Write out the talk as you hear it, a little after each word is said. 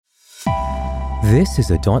This is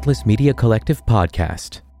a Dauntless Media Collective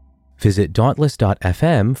podcast. Visit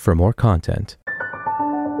dauntless.fm for more content.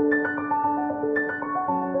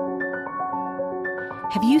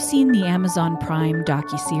 Have you seen the Amazon Prime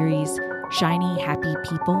docuseries, Shiny Happy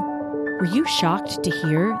People? Were you shocked to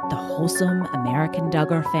hear the wholesome American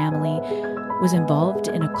Duggar family was involved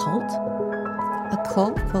in a cult? A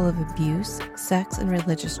cult full of abuse, sex, and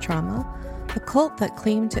religious trauma. A cult that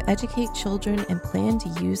claimed to educate children and planned to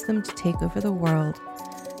use them to take over the world.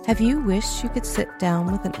 Have you wished you could sit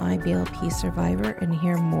down with an IBLP survivor and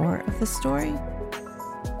hear more of the story?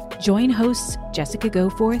 Join hosts Jessica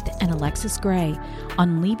Goforth and Alexis Gray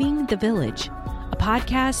on Leaving the Village, a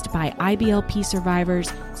podcast by IBLP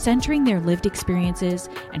survivors centering their lived experiences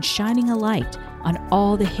and shining a light on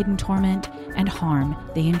all the hidden torment and harm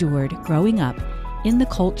they endured growing up in the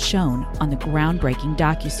cult shown on the groundbreaking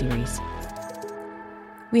docuseries.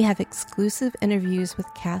 We have exclusive interviews with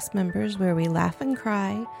cast members where we laugh and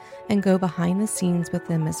cry and go behind the scenes with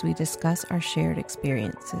them as we discuss our shared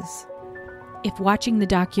experiences. If watching the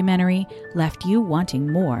documentary left you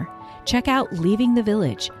wanting more, check out Leaving the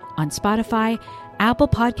Village on Spotify, Apple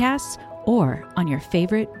Podcasts, or on your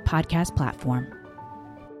favorite podcast platform.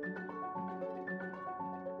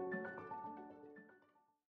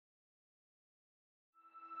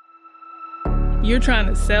 You're trying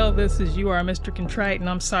to sell this as you are Mr. Contrite and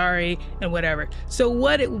I'm sorry and whatever. So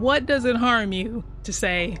what does it harm you to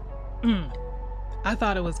say, I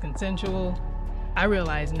thought it was consensual. I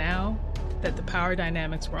realize now that the power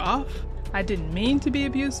dynamics were off. I didn't mean to be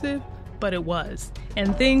abusive, but it was.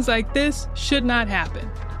 And things like this should not happen.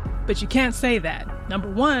 But you can't say that. Number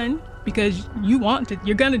one, because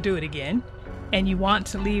you're gonna do it again and you want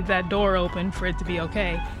to leave that door open for it to be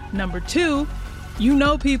okay. Number two, you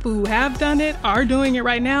know people who have done it, are doing it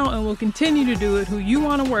right now, and will continue to do it, who you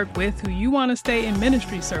want to work with, who you want to stay in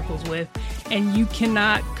ministry circles with, and you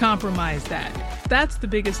cannot compromise that. That's the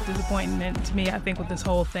biggest disappointment to me, I think, with this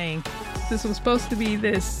whole thing. This was supposed to be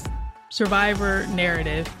this survivor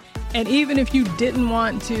narrative, and even if you didn't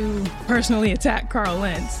want to personally attack Carl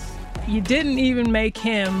Lentz, you didn't even make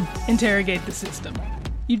him interrogate the system.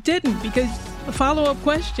 You didn't, because the follow-up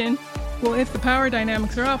question, well, if the power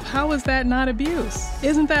dynamics are off, how is that not abuse?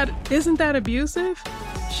 Isn't that abusive?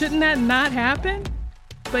 Shouldn't that not happen?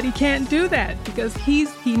 But he can't do that because he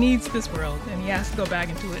needs this world and he has to go back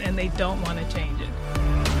into it and they don't want to change it.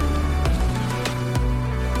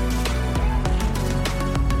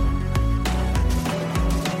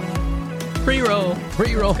 Pre-roll.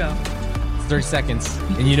 Pre-roll. Go. 30 seconds.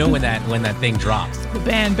 And you know when that thing drops. The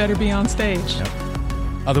band better be on stage. Yep.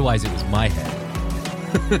 Otherwise, it was my head.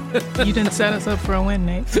 You didn't set us up for a win,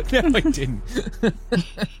 Nate. No, I didn't.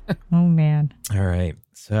 Oh, man. All right.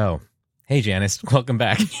 So, hey, Janice, welcome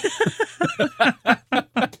back.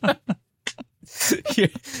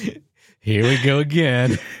 Here we go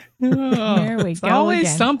again. There we go. Always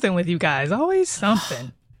again. something with you guys. Always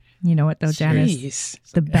something. You know what, though, Janice? Jeez.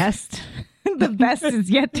 The best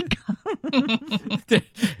is yet to come.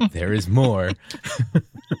 There is more.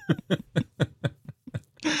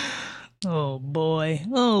 Oh boy.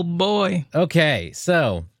 Oh boy. Okay,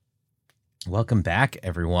 so welcome back,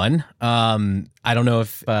 everyone. I don't know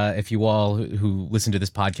if you all who listen to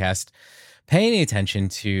this podcast pay any attention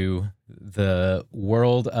to the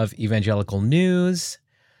world of evangelical news,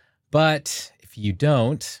 but if you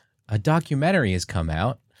don't, a documentary has come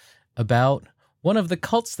out about one of the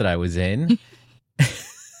cults that I was in.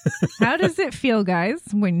 How does it feel, guys,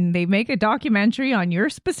 when they make a documentary on your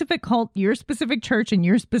specific cult, your specific church, and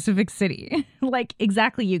your specific city? Like,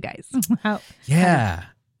 exactly you guys. Yeah.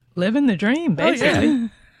 Living the dream, basically. Oh, yeah.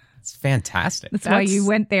 It's fantastic. That's why you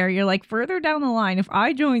went there. You're like, further down the line, if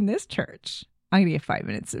I join this church, I'm going to get 5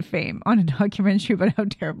 minutes of fame on a documentary about how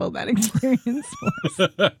terrible that experience was.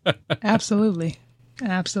 Absolutely.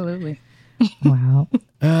 Absolutely. Wow.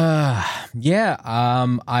 Yeah.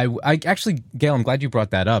 I actually, Gail, I'm glad you brought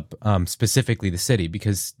that up, specifically the city,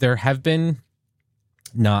 because there have been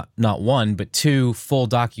not one, but two full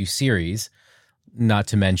docu-series, not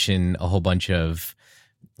to mention a whole bunch of,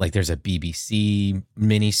 like, there's a BBC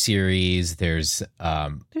miniseries, there's at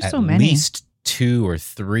so many. least 2 or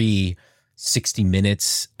 3 60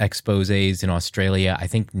 Minutes exposés in Australia. I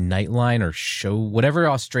think Nightline or Show, whatever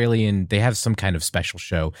Australian, they have some kind of special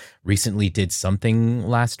show. Recently did something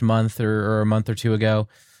last month or a month or two ago.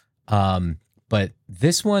 But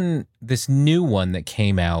this new one that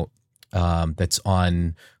came out, that's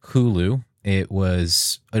on Hulu,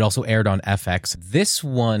 it also aired on FX. This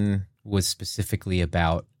one was specifically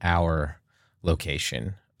about our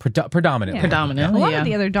location Predominantly. Yeah. Predominantly, A lot yeah. of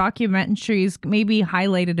the other documentaries maybe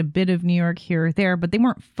highlighted a bit of New York here or there, but they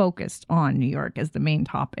weren't focused on New York as the main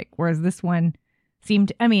topic. Whereas this one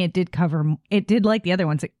seemed, it did like the other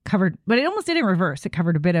ones. It covered, but it almost did in reverse. It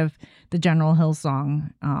covered a bit of the general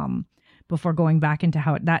Hillsong before going back into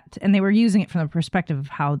how and they were using it from the perspective of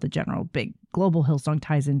how the general big global Hillsong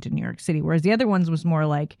ties into New York City. Whereas the other ones was more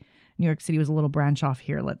like New York City was a little branch off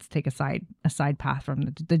here. Let's take a side path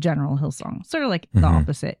from the general Hillsong. Sort of like the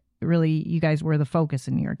opposite. Really, you guys were the focus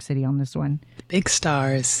in New York City on this one. Big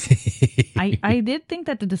stars. I did think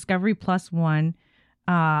that the Discovery Plus one,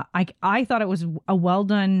 I thought it was a well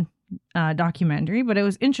done documentary, but it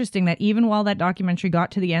was interesting that even while that documentary got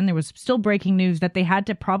to the end, there was still breaking news that they had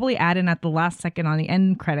to probably add in at the last second on the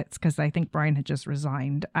end credits because I think Brian had just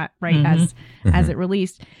resigned as it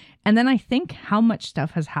released. And then I think how much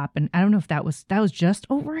stuff has happened. I don't know if that was just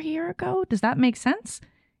over a year ago. Does that make sense?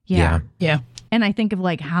 Yeah. And I think of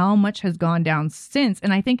like how much has gone down since.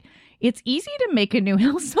 And I think it's easy to make a new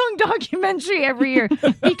Hillsong documentary every year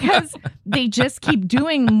because they just keep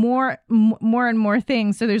doing more and more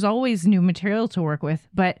things. So there's always new material to work with.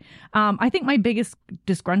 But I think my biggest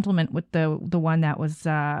disgruntlement with the one that was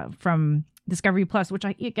from Discovery Plus, which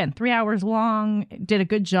 3 hours long, did a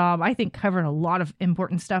good job. I think covered a lot of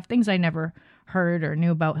important stuff, things I never heard or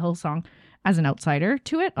knew about Hillsong as an outsider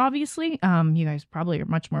to it, obviously. You guys probably are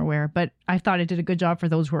much more aware, but I thought it did a good job for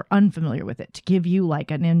those who are unfamiliar with it to give you like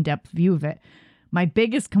an in-depth view of it. My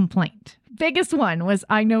biggest one was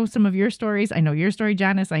I know some of your stories. I know your story,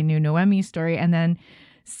 Janice. I knew Noemi's story. And then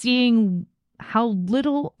seeing how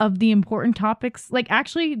little of the important topics, like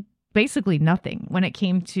actually basically nothing when it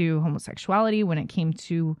came to homosexuality, when it came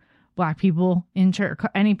to Black people in church,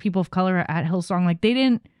 any people of color at Hillsong, like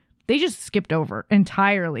they just skipped over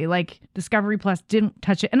entirely. Like Discovery Plus didn't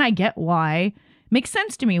touch it. And I get why. Makes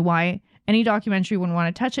sense to me why any documentary wouldn't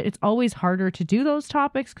want to touch it. It's always harder to do those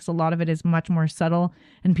topics because a lot of it is much more subtle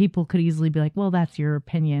and people could easily be like, well, that's your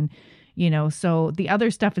opinion, so the other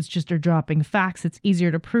stuff is just are dropping facts. It's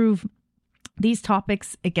easier to prove. These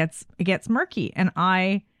topics, it gets murky. And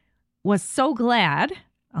I was so glad,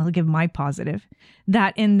 I'll give my positive,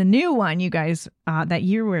 that in the new one, you guys, that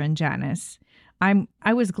you were in, Janice,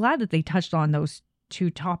 I was glad that they touched on those two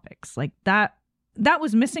topics. Like that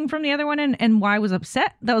was missing from the other one, and why I was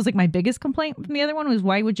upset. That was like my biggest complaint from the other one was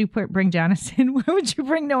why would you bring Janice in? Why would you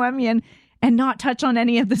bring Noemi in and not touch on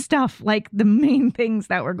any of the stuff, like the main things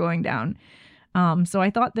that were going down? So I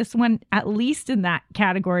thought this one, at least in that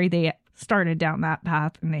category, they started down that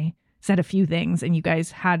path and they said a few things, and you guys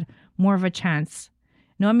had more of a chance.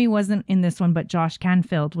 Noemi wasn't in this one, but Josh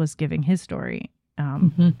Canfield was giving his story.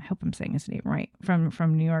 I hope I'm saying his name right, from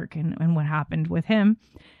New York and what happened with him.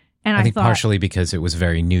 And I think thought, partially because it was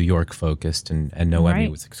very New York focused and Noemi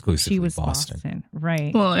was exclusively Boston.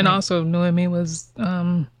 Right. Well, and also Noemi was...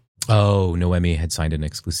 Noemi had signed an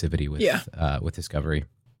exclusivity with Discovery.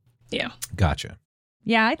 Yeah. Gotcha.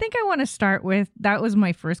 Yeah, I think I want to start with, that was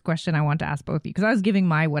my first question I want to ask both of you, because I was giving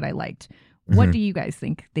what I liked. What do you guys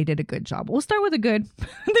think they did a good job? We'll start with a good.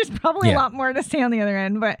 There's probably a lot more to say on the other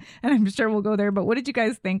end, and I'm sure we'll go there. But what did you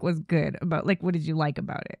guys think was good about, like, what did you like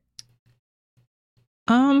about it?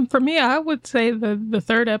 For me, I would say the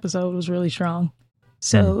third episode was really strong.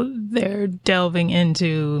 So they're delving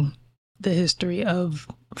into the history of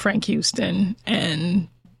Frank Houston and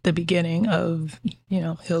the beginning of,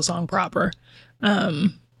 Hillsong proper. I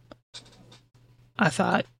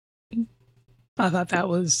thought that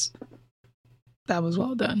was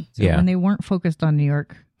well done. So when they weren't focused on New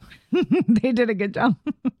York, they did a good job.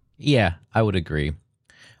 Yeah, I would agree.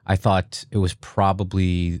 I thought it was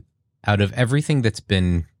probably, out of everything that's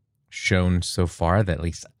been shown so far, that at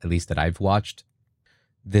least that I've watched,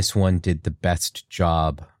 this one did the best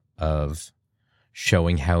job of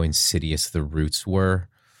showing how insidious the roots were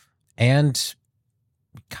and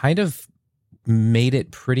kind of made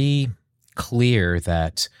it pretty clear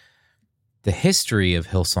that the history of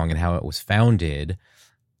Hillsong and how it was founded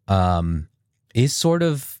has sort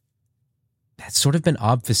of been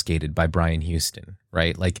obfuscated by Brian Houston,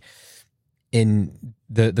 right? Like, in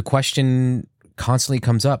the question constantly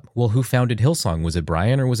comes up, well, who founded Hillsong? Was it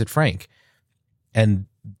Brian or was it Frank? And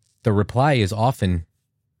the reply is often,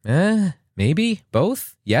 maybe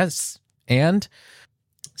both. Yes. And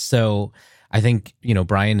so I think,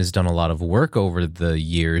 Brian has done a lot of work over the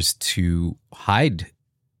years to hide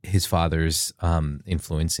his father's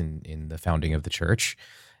influence in the founding of the church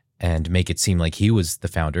and make it seem like he was the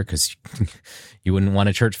founder, because you wouldn't want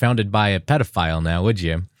a church founded by a pedophile now, would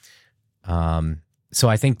you? So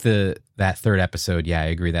I think that third episode, I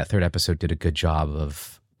agree. That third episode did a good job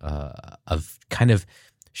of kind of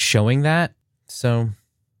showing that. So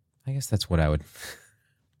I guess that's what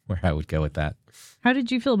where I would go with that. How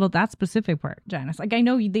did you feel about that specific part, Janice? Like, I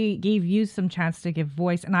know they gave you some chance to give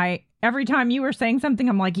voice, and every time you were saying something,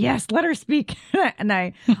 I'm like, yes, let her speak. And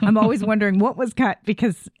I'm always wondering what was cut,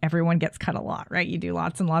 because everyone gets cut a lot, right? You do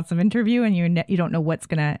lots and lots of interview, and you don't know what's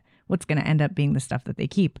gonna end up being the stuff that they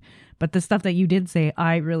keep. But the stuff that you did say,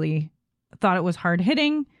 I really thought it was hard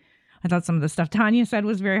hitting. I thought some of the stuff Tanya said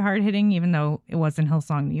was very hard hitting, even though it was in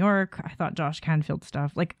Hillsong, New York. I thought Josh Canfield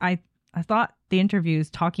stuff, like I thought the interviews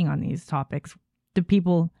talking on these topics, the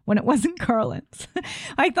people, when it wasn't Carl Lentz,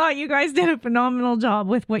 I thought you guys did a phenomenal job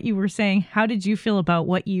with what you were saying. How did you feel about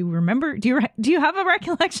what you remember? Do you have a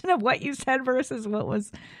recollection of what you said versus what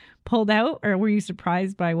was pulled out, or were you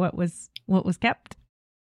surprised by what was kept?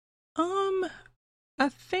 I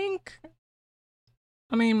think,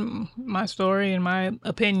 I mean, my story and my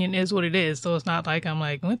opinion is what it is. So it's not like I'm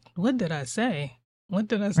like, what did I say? What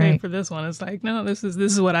did I say for this one? It's like, no, this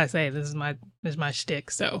is what I say. This is my shtick.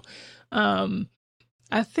 So,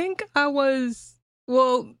 I think I was,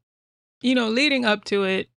 well, leading up to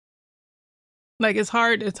it, like it's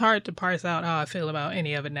hard to parse out how I feel about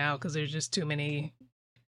any of it now, because there's just too many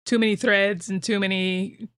threads and too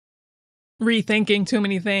many rethinking too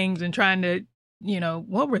many things and trying to,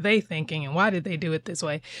 what were they thinking and why did they do it this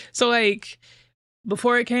way? So like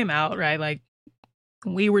before it came out, right? Like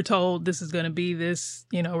we were told this is going to be this,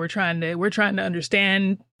 we're trying to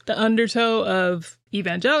understand the undertow of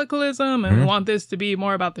evangelicalism and we want this to be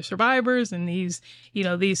more about the survivors and these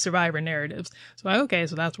survivor narratives. So okay,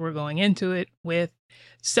 so that's what we're going into it with.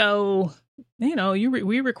 So,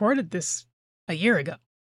 we recorded this a year ago.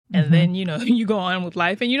 And then, you go on with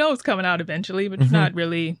life and it's coming out eventually, but it's not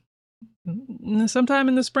really sometime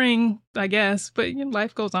in the spring, I guess. But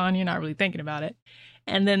life goes on. You're not really thinking about it.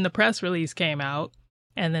 And then the press release came out.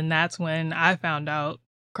 And then that's when I found out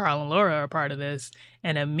Carl and Laura are part of this.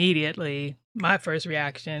 And immediately my first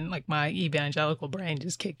reaction, like my evangelical brain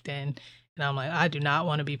just kicked in. And I'm like, I do not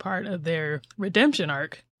want to be part of their redemption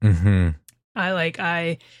arc. Because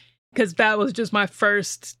that was just my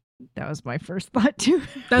first. That was my first thought too.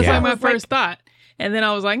 That's like my first thought. And then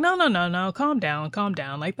I was like, no, calm down.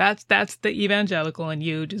 Like that's the evangelical in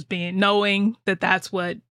you, just knowing that that's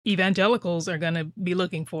what evangelicals are going to be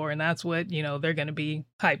looking for. And that's what, they're going to be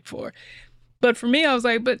hyped for. But for me, I was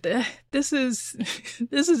like, but this is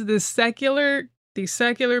these secular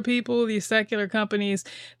people, these secular companies,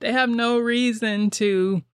 they have no reason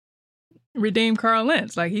to redeem Carl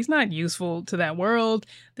Lentz. Like, he's not useful to that world.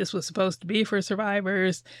 This was supposed to be for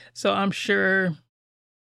survivors. So I'm trusting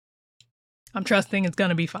it's going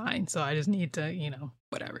to be fine. So I just need to,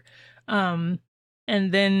 whatever. And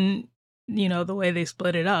then, the way they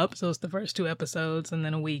split it up. So it's the first 2 episodes and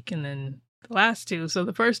then a week and then the last 2. So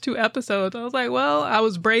the first 2 episodes, I was like, well, I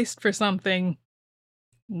was braced for something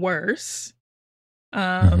worse.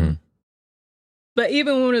 But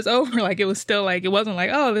even when it was over, like, it was still like, it wasn't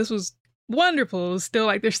like, oh, this was wonderful. It was still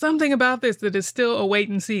like, there's something about this that is still a wait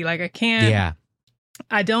and see. Like, I can't,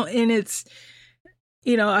 I don't, and it's,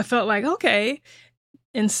 I felt like, okay.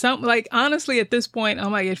 And like, honestly, at this point,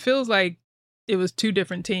 I'm like, it feels like it was 2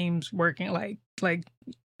 different teams working, like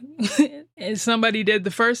and somebody did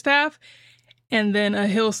the first half and then a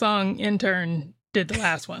Hillsong intern did the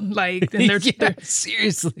last one. Like, and they're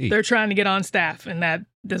seriously, they're trying to get on staff and that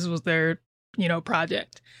this was their,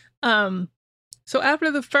 project. So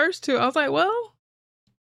after the first 2, I was like, well,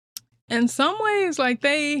 in some ways, like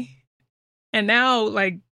and now,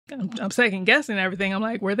 like, I'm second guessing everything. I'm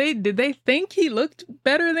like, did they think he looked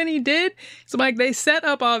better than he did? So like, they set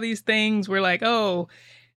up all these things where like, oh,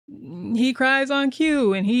 he cries on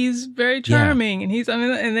cue and he's very charming and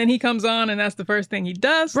and then he comes on and that's the first thing he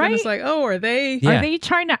does. Right. And it's like, oh, are they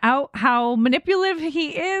trying to out how manipulative he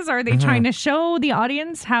is? Are they trying to show the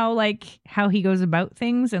audience how he goes about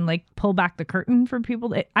things and like pull back the curtain for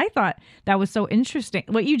people? I thought that was so interesting.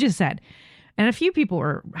 What you just said. And a few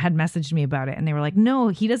people had messaged me about it and they were like, no,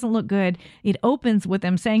 he doesn't look good. It opens with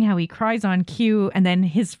them saying how he cries on cue. And then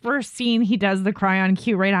his first scene, he does the cry on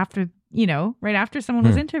cue right after someone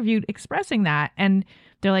was interviewed expressing that. And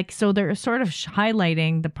they're like, so they're sort of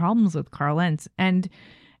highlighting the problems with Carl Lentz. And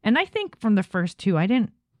I think from the first 2, I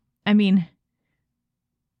don't know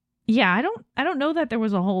that there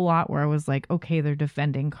was a whole lot where I was like, okay, they're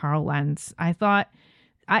defending Carl Lentz. I thought,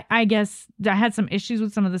 I guess I had some issues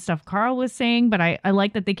with some of the stuff Carl was saying, but I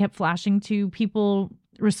like that they kept flashing to people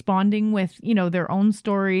responding with, their own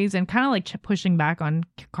stories and kind of like pushing back on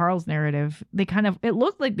Carl's narrative. It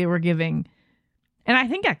looked like they were giving, and I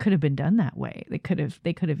think that could have been done that way. They could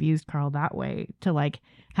have used Carl that way to like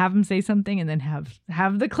have him say something and then have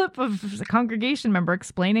the clip of the congregation member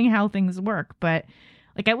explaining how things work. But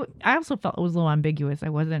Like I also felt it was a little ambiguous. I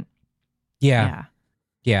wasn't. Yeah.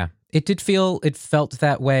 It felt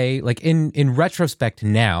that way. Like in retrospect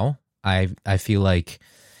now, I feel like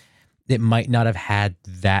it might not have had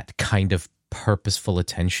that kind of purposeful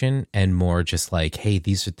attention, and more just like, hey,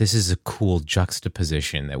 this is a cool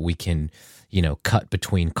juxtaposition that we can, cut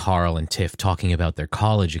between Carl and Tiff talking about their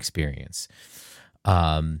college experience.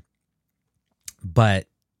 But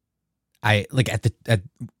I like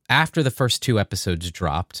after the first 2 episodes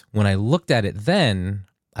dropped, when I looked at it, then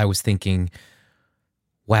I was thinking,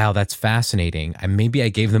 wow, that's fascinating. Maybe I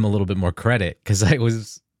gave them a little bit more credit, because I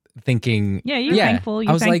was thinking, you're thankful.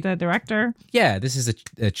 You thanked the director. Yeah, this is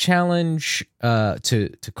a challenge to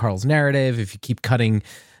Carl's narrative. If you keep cutting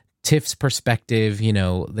Tiff's perspective,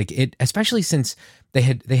 like it, especially since they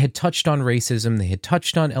had touched on racism, they had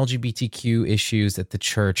touched on LGBTQ issues at the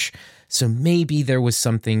church. So maybe there was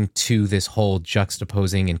something to this whole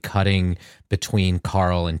juxtaposing and cutting between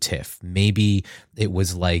Carl and Tiff. Maybe it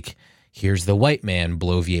was like, here's the white man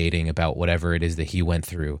bloviating about whatever it is that he went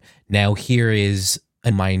through. Now here is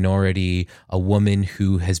a minority, a woman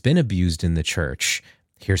who has been abused in the church.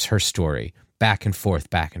 Here's her story. Back and forth,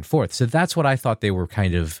 back and forth. So that's what I thought they were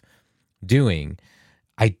kind of doing.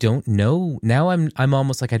 I don't know. Now I'm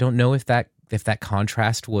almost like, I don't know if that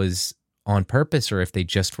contrast was on purpose, or if they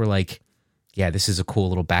just were like, yeah, this is a cool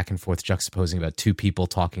little back and forth juxtaposing about 2 people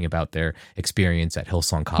talking about their experience at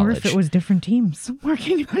Hillsong College. Or if it was different teams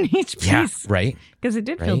working on each piece. Yeah, right. Because it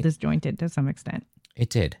did feel disjointed to some extent. It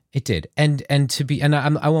did. And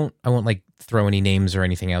I won't like throw any names or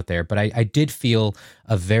anything out there, but I did feel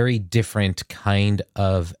a very different kind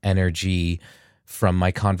of energy from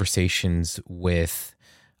my conversations with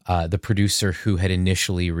the producer who had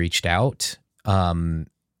initially reached out, and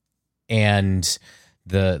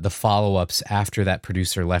the follow-ups after that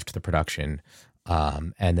producer left the production,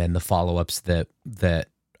 and then the follow-ups that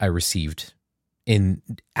I received.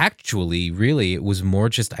 Really, it was more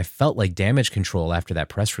just, I felt like damage control after that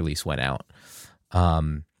press release went out.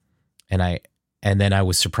 And then I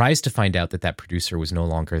was surprised to find out that producer was no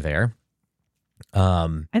longer there.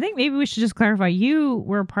 I think maybe we should just clarify. You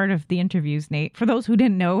were a part of the interviews, Nate. For those who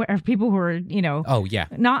didn't know, or people who are,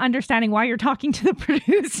 not understanding why you're talking to the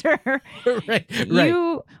producer. right.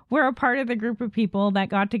 You were a part of the group of people that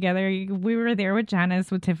got together. We were there with Janice,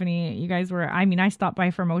 with Tiffany. You guys were, I stopped by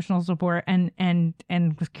for emotional support and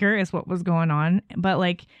was curious what was going on. But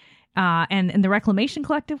like, and the Reclamation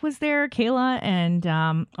Collective was there, Kayla, and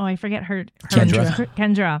I forget her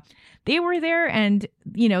Kendra. They were there, and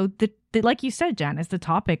like you said, Janice, the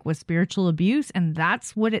topic was spiritual abuse, and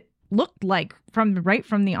that's what it looked like from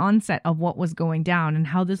the onset of what was going down, and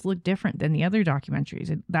how this looked different than the other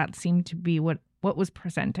documentaries. That seemed to be what was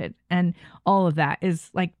presented, and all of that is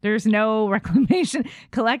like, there's no Reclamation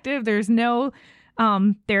Collective, there's no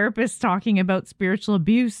therapists talking about spiritual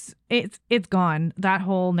abuse. It's gone. That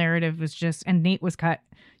whole narrative was just, and Nate was cut.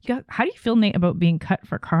 How do you feel, Nate, about being cut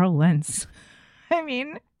for Carl Lentz? I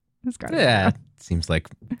mean, it's got it seems like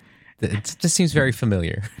it just seems very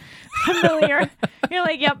familiar. You're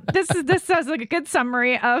like, yep, this sounds like a good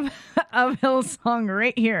summary of Hillsong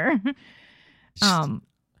right here.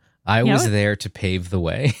 I was there to pave the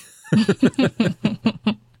way.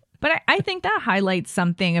 But I think that highlights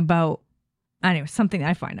something about, anyway, something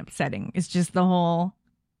I find upsetting is just the whole,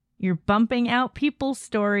 you're bumping out people's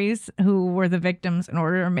stories who were the victims in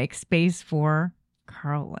order to make space for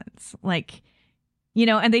Carl Lentz. Like,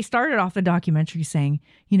 and they started off the documentary saying,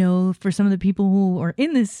 for some of the people who are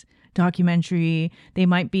in this documentary, they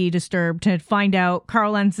might be disturbed to find out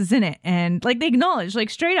Carl Lentz is in it. And like, they acknowledged, like,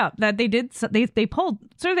 straight up that they pulled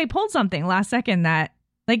something last second that,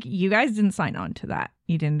 like, you guys didn't sign on to that.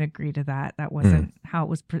 You didn't agree to that. That wasn't how it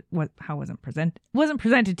was, wasn't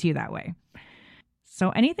presented to you that way.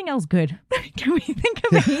 So anything else good? Can we think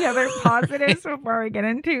of any other positives before we get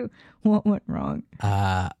into what went wrong?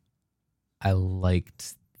 I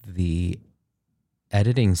liked the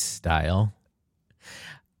editing style.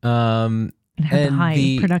 It had the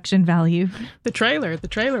high production value. The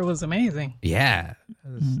trailer was amazing. Yeah,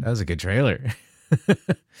 that was a good trailer.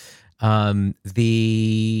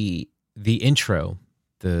 The intro,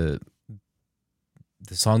 the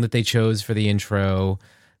song that they chose for the intro,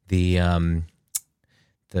 the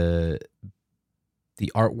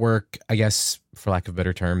artwork, I guess, for lack of a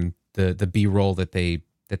better term, the B-roll that they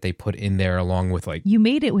put in there, along with, like, you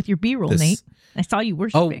made it with your B-roll, Nate. I saw you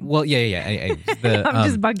worshiping. Oh, well, yeah. I'm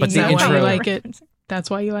just bugging you. That's why you like it. That's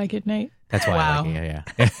why you like it, Nate. That's why I like it.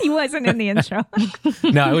 Yeah. He wasn't in the intro.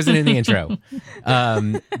 No, I wasn't in the intro.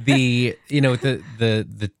 The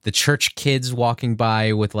church kids walking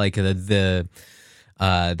by with, like, the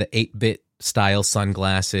 8-bit style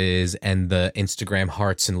sunglasses and the Instagram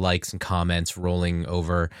hearts and likes and comments rolling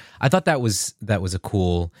over. I thought that was a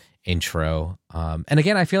cool intro. And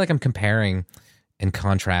again, I feel like I'm comparing and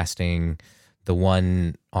contrasting the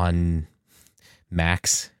one on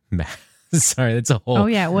Max. Sorry, that's a whole. Oh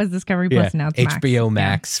yeah, it was Discovery Plus. Now it's HBO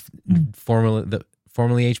Max. Max,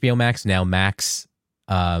 formerly HBO Max, now Max.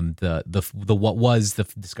 The what was the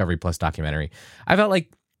Discovery Plus documentary. I felt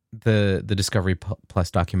like the Discovery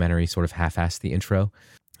Plus documentary sort of half-assed the intro.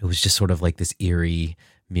 It was just sort of like this eerie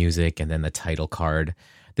music and then the title card.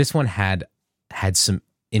 This one had some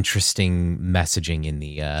interesting messaging in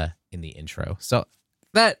the intro. So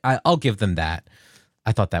that I'll give them that.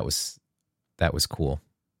 I thought that was cool.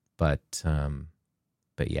 But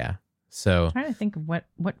yeah. So I'm trying to think of what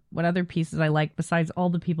other pieces I like besides all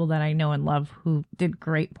the people that I know and love who did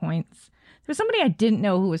great points. There's somebody I didn't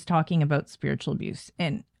know who was talking about spiritual abuse,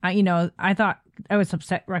 and I thought I was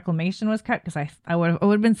upset Reclamation was cut because it would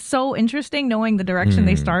have been so interesting knowing the direction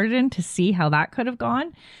they started in to see how that could have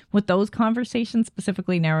gone with those conversations,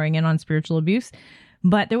 specifically narrowing in on spiritual abuse.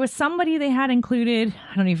 But there was somebody they had included.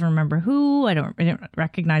 I don't even remember who. I didn't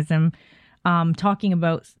recognize them. Talking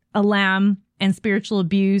about a lamb and spiritual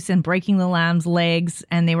abuse and breaking the lamb's legs,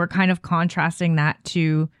 and they were kind of contrasting that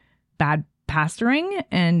to bad pastoring,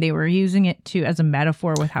 and they were using it as a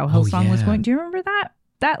metaphor with how Hillsong was going. Do you remember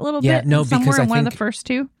that little bit? No, somewhere because in one of the first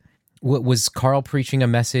two. What was Carl preaching a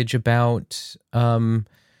message about?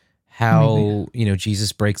 How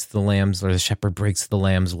Jesus breaks the lambs, or the shepherd breaks the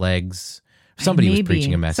lamb's legs. Somebody was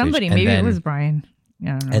preaching a message. Maybe it was Brian.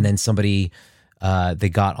 Yeah, I don't know. And then somebody they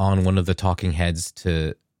got on one of the talking heads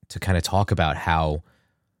to kind of talk about how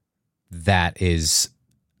that is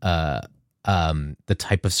the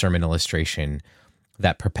type of sermon illustration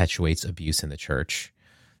that perpetuates abuse in the church.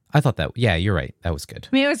 I thought that, yeah, you're right. That was good.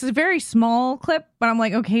 I mean, it was a very small clip, but I'm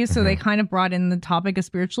like, okay, so they kind of brought in the topic of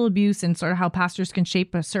spiritual abuse and sort of how pastors can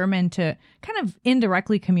shape a sermon to kind of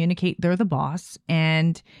indirectly communicate they're the boss.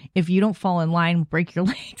 And if you don't fall in line, break your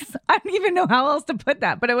legs. I don't even know how else to put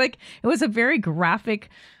that. But it was a very graphic,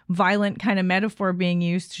 violent kind of metaphor being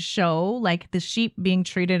used to show like the sheep being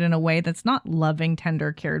treated in a way that's not loving,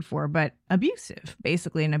 tender, cared for, but abusive,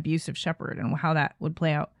 basically an abusive shepherd, and how that would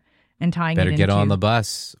play out. And tying better it get into, on the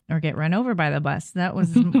bus or get run over by the bus. That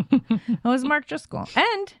was Mark Driscoll,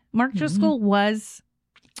 and Mark Driscoll was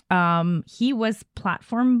he was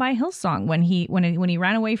platformed by Hillsong when he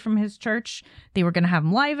ran away from his church. They were going to have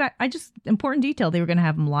him live at important detail. They were going to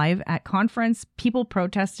have him live at conference. People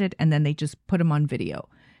protested, and then they just put him on video.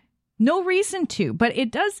 No reason to, but it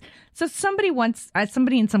does. So somebody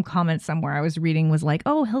in some comments somewhere I was reading was like,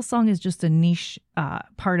 oh, Hillsong is just a niche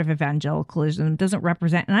part of evangelicalism. It doesn't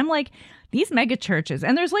represent. And I'm like, these mega churches,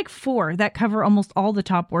 and there's like 4 that cover almost all the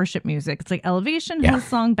top worship music. It's like Elevation,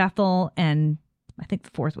 Hillsong, Bethel, and I think the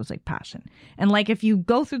 4th was like Passion. And like, if you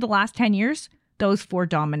go through the last 10 years, those 4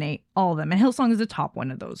 dominate all of them. And Hillsong is the top one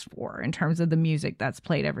of those 4 in terms of the music that's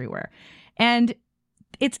played everywhere. And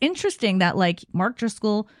it's interesting that like Mark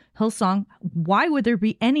Driscoll, Hillsong, why would there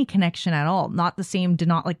be any connection at all? Not the same,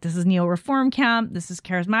 not like this is neo-reform camp, this is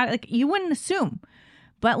charismatic. Like you wouldn't assume.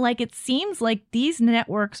 But like it seems like these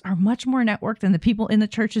networks are much more networked than the people in the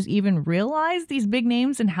churches even realize, these big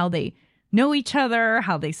names, and how they know each other,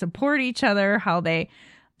 how they support each other, how they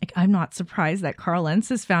like. I'm not surprised that Carl Lentz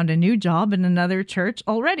has found a new job in another church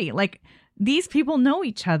already. Like these people know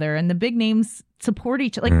each other, and the big names support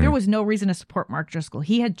each other. Like there was no reason to support Mark Driscoll.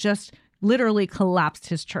 He had just literally collapsed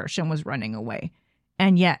his church and was running away.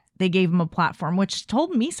 And yet they gave him a platform, which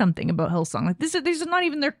told me something about Hillsong. Like these are not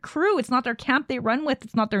even their crew. It's not their camp they run with.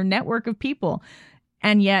 It's not their network of people.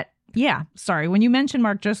 And yet, yeah, sorry. When you mentioned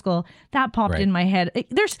Mark Driscoll, that popped in my head.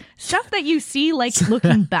 There's stuff that you see like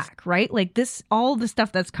looking back, right? Like all the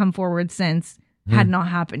stuff that's come forward since had not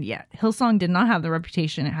happened yet. Hillsong did not have the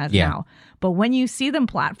reputation it has now. But when you see them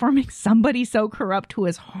platforming somebody so corrupt who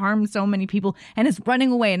has harmed so many people and is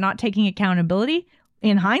running away and not taking accountability,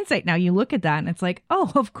 in hindsight now you look at that and it's like,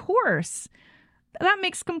 oh, of course. That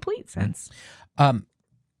makes complete sense.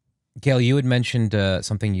 Gail, you had mentioned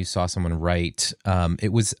something you saw someone write.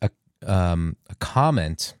 It was a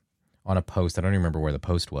comment on a post. I don't even remember where the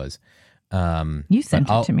post was. You sent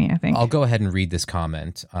it to me, I think. I'll go ahead and read this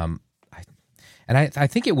comment. And I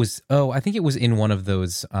think it was in one of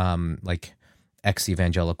those like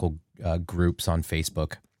ex-evangelical groups on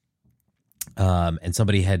Facebook. And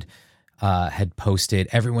somebody had posted,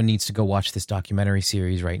 everyone needs to go watch this documentary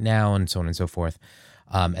series right now, and so on and so forth.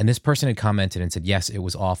 And this person had commented and said, yes, it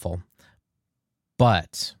was awful,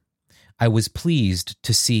 but I was pleased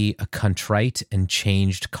to see a contrite and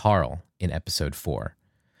changed Carl in episode 4.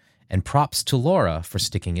 And props to Laura for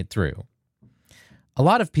sticking it through. A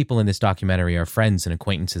lot of people in this documentary are friends and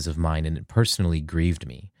acquaintances of mine, and it personally grieved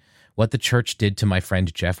me. What the church did to my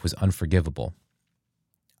friend Jeff was unforgivable.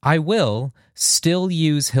 I will still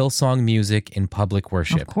use Hillsong music in public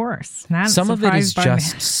worship. Of course. Not Some of it is surprised by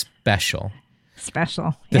just me. special.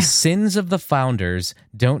 Special. The Yeah. sins of the founders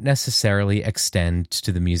don't necessarily extend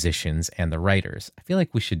to the musicians and the writers. I feel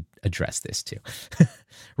like we should address this too.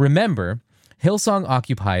 Remember, Hillsong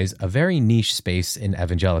occupies a very niche space in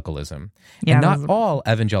evangelicalism. Yeah, And not those- all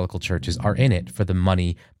evangelical churches are in it for the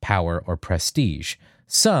money, power, or prestige.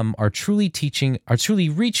 Some are truly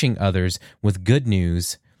reaching others with good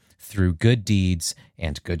news through good deeds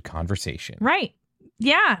and good conversation. Right.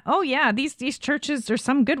 Yeah. Oh, yeah. These churches, there's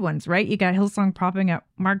some good ones, right? You got Hillsong popping up.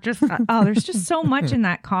 Mark just, there's just so much in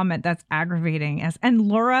that comment that's aggravating. And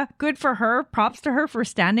Laura, good for her. Props to her for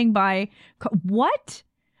standing by. What?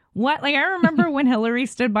 Like, I remember when Hillary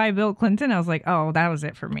stood by Bill Clinton, I was like, oh, that was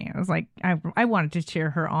it for me. I was like, I wanted to cheer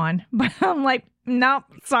her on, but I'm like, nope,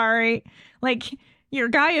 sorry. Like, your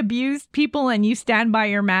guy abused people and you stand by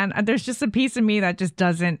your man. There's just a piece of me that just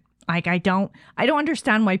doesn't. Like, I don't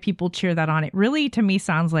understand why people cheer that on. It really, to me,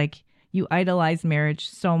 sounds like you idolize marriage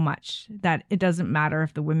so much that it doesn't matter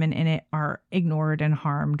if the women in it are ignored and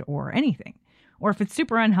harmed or anything, or if it's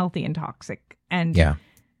super unhealthy and toxic. And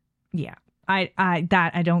yeah,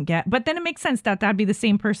 I don't get. But then it makes sense that that'd be the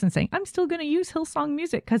same person saying, I'm still going to use Hillsong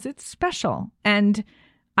music because it's special. And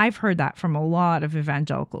I've heard that from a lot of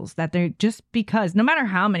evangelicals, that they're just because no matter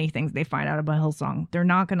how many things they find out about Hillsong, they're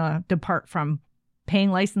not going to depart from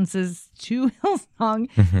paying licenses to Hillsong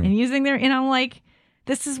and using their, and I'm like,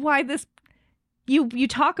 this is why you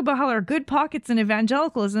talk about how there are good pockets in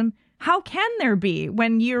evangelicalism. How can there be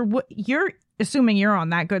when you're assuming you're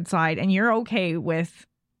on that good side and you're okay with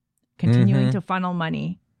continuing to funnel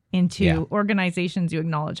money into organizations you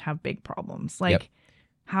acknowledge have big problems? Like,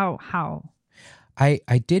 how? I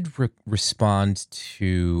did respond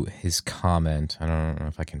to his comment. I don't know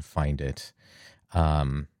if I can find it.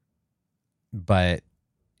 But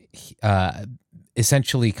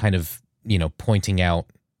essentially kind of, pointing out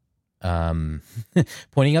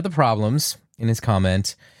the problems in his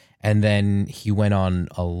comment. And then he went on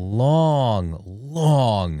a long,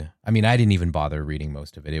 I mean, I didn't even bother reading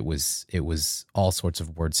most of it. It was all sorts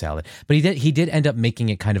of word salad, but he did end up making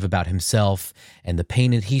it kind of about himself and the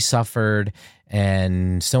pain that he suffered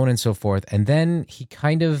and so on and so forth. And then he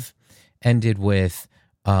kind of ended with,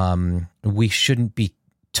 we shouldn't be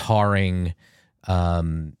tarring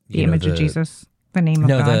the image of Jesus, the name of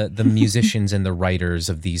God. the musicians and the writers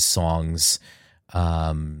of these songs,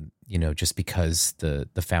 just because the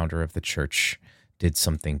founder of the church did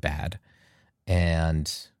something bad.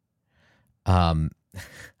 And I'm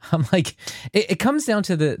like, it comes down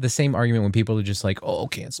to the same argument when people are just like, oh,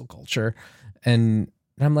 cancel culture. And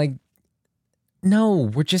I'm like, no,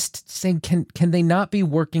 we're just saying, can they not be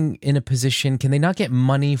working in a position? Can they not get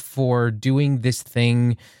money for doing this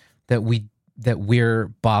thing that we're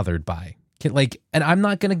bothered by? And I'm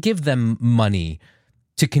not going to give them money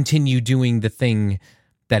to continue doing the thing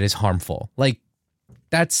that is harmful. Like,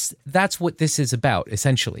 that's what this is about,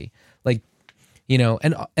 essentially. Like,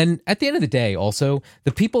 and at the end of the day, also,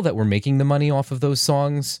 the people that were making the money off of those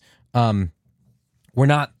songs were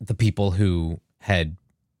not the people who had,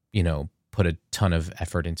 put a ton of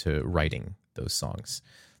effort into writing those songs.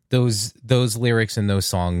 Those lyrics and those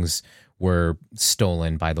songs were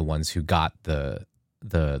stolen by the ones who got the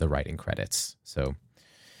writing credits. So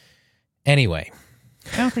anyway,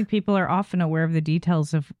 I don't think people are often aware of the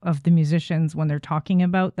details of the musicians when they're talking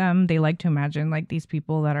about them. They like to imagine like these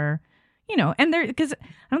people that are, and they're, because I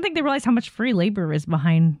don't think they realize how much free labor is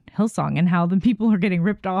behind Hillsong and how the people are getting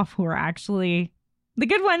ripped off who are actually the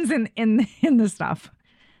good ones in the stuff.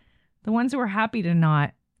 The ones who are happy to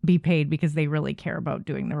not be paid because they really care about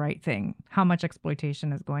doing the right thing. How much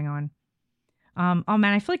exploitation is going on. Oh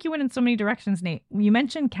man, I feel like you went in so many directions, Nate. You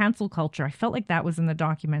mentioned cancel culture. I felt like that was in the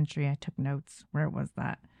documentary. I took notes. Where was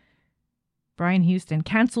that? Brian Houston,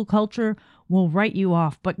 cancel culture will write you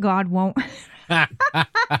off, but God won't.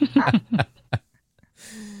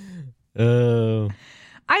 Oh.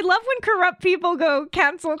 I love when corrupt people go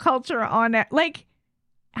cancel culture on it. Like,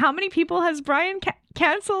 how many people has Brian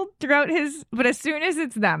canceled throughout his... But as soon as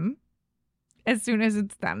it's them,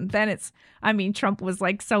 then it's... I mean, Trump was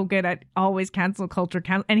like so good at always cancel culture.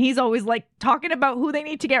 And he's always like talking about who they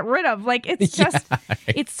need to get rid of. Like, it's just...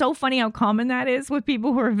 It's so funny how common that is with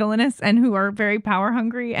people who are villainous and who are very power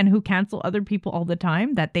hungry and who cancel other people all the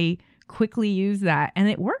time, that they quickly use that. And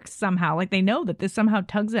it works somehow. Like, they know that this somehow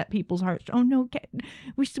tugs at people's hearts. Oh, no,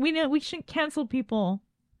 we know we shouldn't cancel people.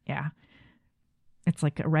 Yeah. it's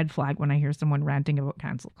like a red flag when I hear someone ranting about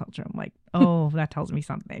cancel culture. I'm like, oh, that tells me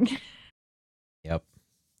something. Yep.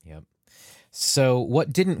 So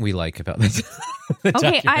what didn't we like about this?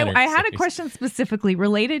 Okay, I had a question specifically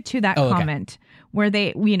related to that comment where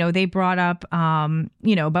they brought up,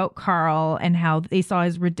 about Carl and how they saw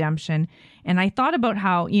his redemption. And I thought about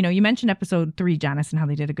how, you mentioned episode 3, Janice, and how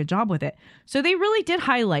they did a good job with it. So they really did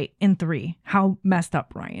highlight in 3 how messed up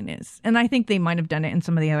Brian is. And I think they might have done it in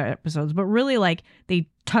some of the other episodes, but really like they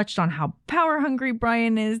touched on how power hungry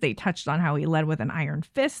Brian is. They touched on how he led with an iron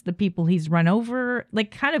fist, the people he's run over,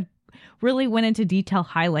 like kind of really went into detail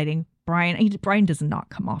highlighting Brian. Brian does not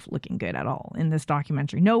come off looking good at all in this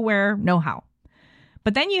documentary. Nowhere, no how.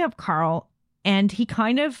 But then you have Carl, and he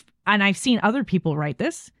kind of, and I've seen other people write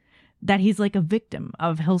this, that he's like a victim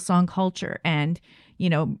of Hillsong culture. And,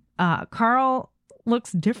 Carl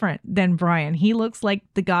looks different than Brian. He looks like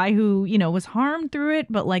the guy who, was harmed through it,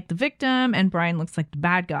 but like the victim, and Brian looks like the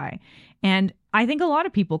bad guy. And I think a lot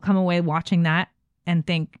of people come away watching that and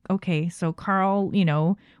think, okay, so Carl,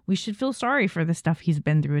 we should feel sorry for the stuff he's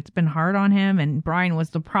been through. It's been hard on him, and Brian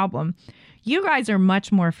was the problem. You guys are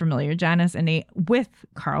much more familiar, Janice and Nate, with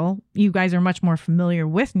Carl. You guys are much more familiar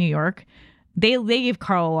with New York. They gave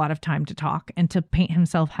Carl a lot of time to talk and to paint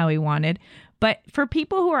himself how he wanted. But for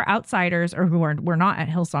people who are outsiders or who were not at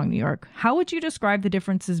Hillsong New York, how would you describe the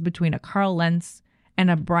differences between a Carl Lentz and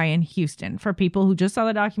a Brian Houston? For people who just saw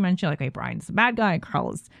the documentary, like, hey, Brian's the bad guy,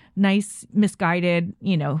 Carl is nice, misguided,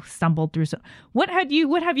 stumbled through. So what have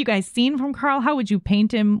you guys seen from Carl? How would you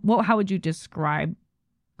paint him? How would you describe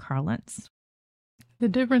Carl Lentz? The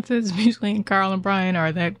differences between Carl and Brian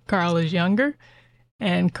are that Carl is younger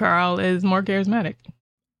and Carl is more charismatic.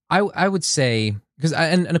 I would say, because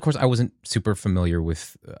and of course I wasn't super familiar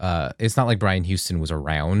with, it's not like Brian Houston was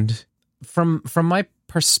around. From my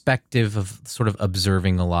perspective of sort of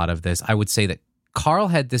observing a lot of this, I would say that Carl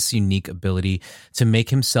had this unique ability to make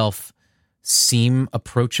himself seem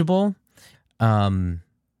approachable.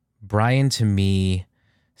 Brian, to me,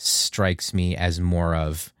 strikes me as more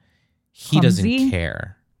of, he Clumsy? doesn't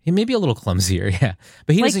care. He may be a little clumsier, yeah,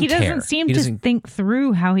 but he doesn't care. He doesn't seem to think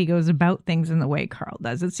through how he goes about things in the way Carl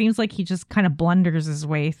does. It seems like he just kind of blunders his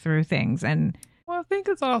way through things. And well, I think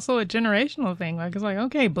it's also a generational thing. Like, it's like,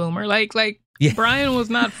 okay, boomer, like yeah. Brian was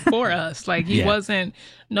not for us. Like, he wasn't.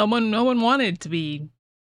 No one wanted to be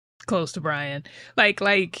close to Brian. Like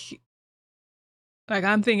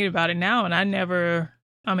I'm thinking about it now, and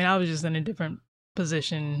I was just in a different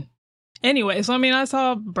position anyway. So I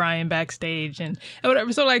saw Brian backstage and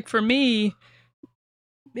whatever. So like for me,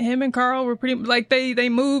 him and Carl were pretty like they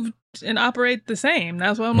moved and operate the same.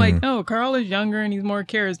 That's why I'm like, no, Carl is younger and he's more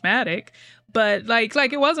charismatic. But like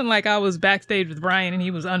it wasn't like I was backstage with Brian and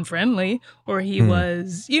he was unfriendly or he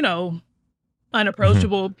was,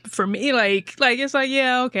 unapproachable for me. Like it's like,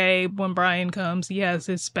 yeah, okay, when Brian comes, he has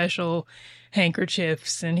his special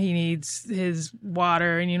handkerchiefs and he needs his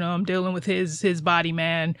water and I'm dealing with his body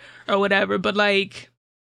man or whatever. But like,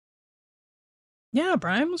 yeah,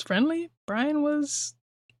 Brian was friendly. Brian was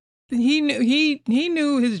he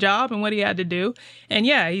knew his job and what he had to do. And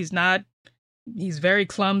yeah, he's very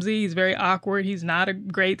clumsy, he's very awkward, he's not a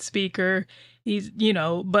great speaker. He's,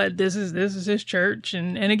 but this is his church.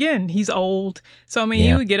 And again, he's old. So,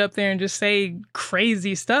 he would get up there and just say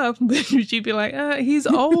crazy stuff, but you'd be like, he's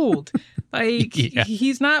old. Like,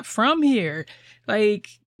 he's not from here. Like,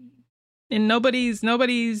 and nobody's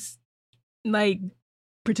like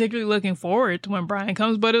particularly looking forward to when Brian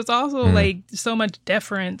comes, but it's also like so much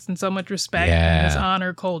deference and so much respect in this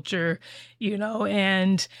honor culture,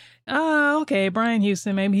 and okay, Brian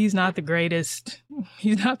Houston, maybe he's not the greatest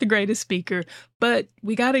speaker, but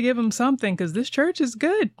we got to give him something because this church is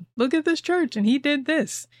good. Look at this church, and he did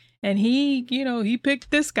this, and he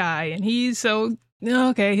picked this guy, and he's so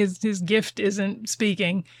okay. His gift isn't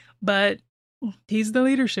speaking, but he's the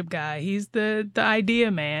leadership guy. He's the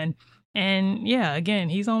idea man. And yeah, again,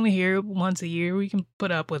 he's only here once a year. We can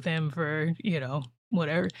put up with him for,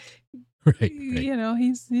 whatever. Right.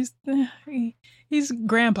 He's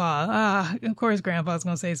grandpa. Of course, grandpa's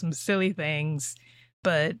going to say some silly things,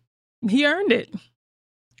 but he earned it.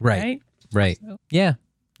 Right. So. Yeah.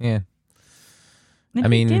 And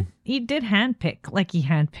he did handpick, like he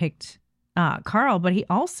handpicked Carl, but he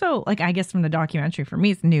also, like, I guess from the documentary, for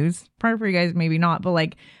me, it's news. Probably for you guys, maybe not, but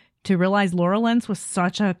like, to realize Laura Lentz was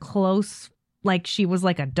such a close, like she was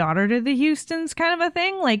like a daughter to the Houstons kind of a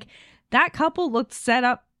thing. Like that couple looked set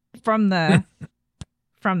up from the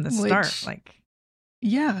start. Like,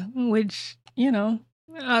 yeah, which,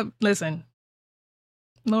 listen,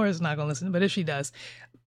 Laura's not going to listen, but if she does,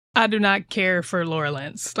 I do not care for Laura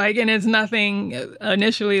Lentz. Like, and it's nothing,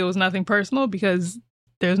 initially it was nothing personal because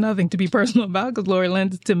there's nothing to be personal about because Laura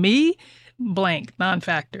Lentz, to me, blank,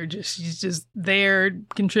 non-factor. She's just there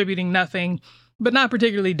contributing nothing, but not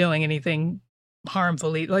particularly doing anything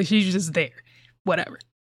harmfully. Like, she's just there, whatever.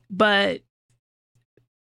 But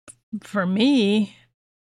for me,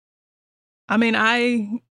 I mean,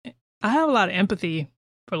 I have a lot of empathy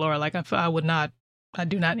for Laura. Like, I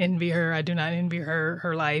do not envy her. I do not envy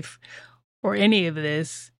her life or any of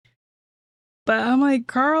this. But I'm like,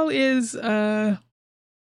 Carl is a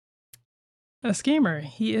schemer.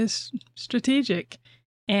 He is strategic.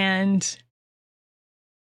 And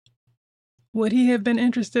would he have been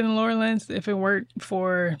interested in Laura Lentz if it weren't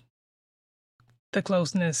for the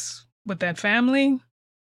closeness with that family?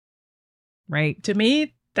 Right. To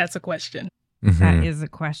me, that's a question. That is a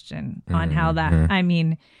question on how that, I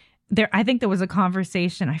mean, I think there was a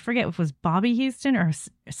conversation, I forget if it was Bobby Houston or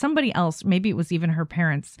somebody else, maybe it was even her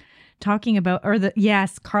parents, talking about,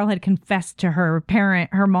 yes, Carl had confessed to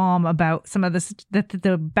her mom about some of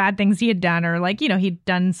the bad things he had done, or like, he'd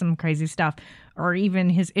done some crazy stuff, or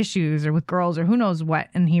even his issues or with girls or who knows what.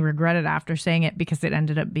 And he regretted after saying it because it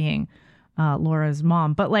ended up being Laura's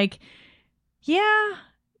mom. But like,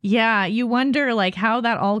 yeah, you wonder like how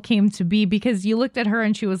that all came to be, because you looked at her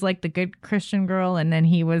and she was like the good Christian girl, and then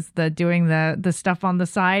he was doing the stuff on the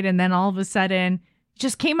side, and then all of a sudden it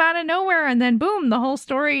just came out of nowhere, and then boom, the whole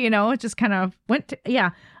story, it just kind of went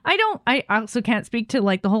to, I also can't speak to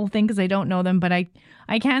like the whole thing because I don't know them, but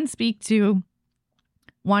I can speak to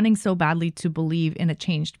wanting so badly to believe in a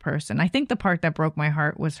changed person. I think the part that broke my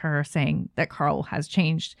heart was her saying that Carl has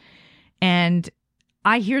changed. And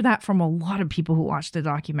I hear that from a lot of people who watched the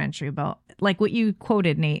documentary about, like what you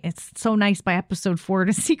quoted, Nate. It's so nice by episode 4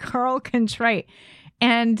 to see Carl contrite.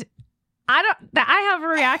 And I have a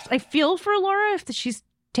reaction. I feel for Laura if she's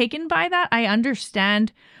taken by that. I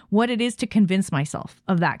understand what it is to convince myself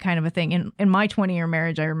of that kind of a thing. In my 20-year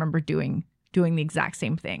marriage, I remember doing the exact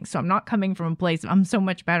same thing. So I'm not coming from a place of I'm so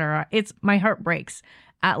much better. It's my heart breaks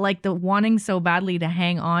at like the wanting so badly to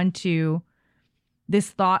hang on to this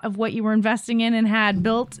thought of what you were investing in and had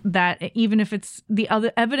built, that even if it's the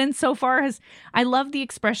other evidence so far I love the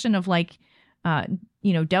expression of like,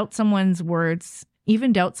 doubt someone's words,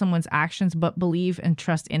 even doubt someone's actions, but believe and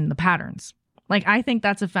trust in the patterns. Like, I think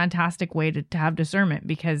that's a fantastic way to have discernment,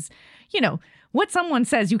 because, what someone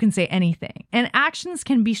says, you can say anything, and actions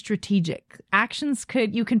can be strategic.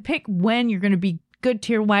 You can pick when you're going to be good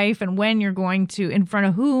to your wife and when you're going to, in front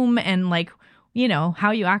of whom, and like,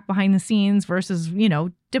 how you act behind the scenes versus,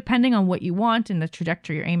 depending on what you want and the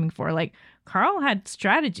trajectory you're aiming for. Like, Carl had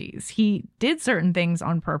strategies. He did certain things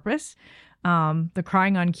on purpose. The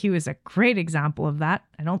crying on cue is a great example of that.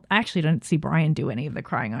 I actually don't see Brian do any of the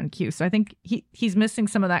crying on cue. So I think he's missing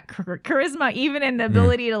some of that charisma, even in the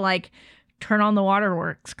ability to like turn on the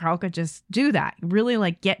waterworks. Carl could just do that, really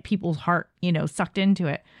like get people's heart, sucked into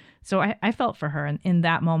it. So I felt for her in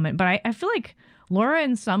that moment. But I feel like Laura,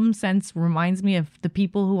 in some sense, reminds me of the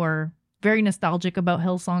people who are very nostalgic about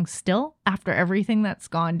Hillsong still after everything that's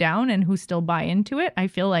gone down and who still buy into it. I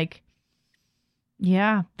feel like,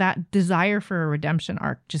 that desire for a redemption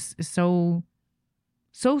arc just is so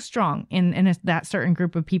strong in that certain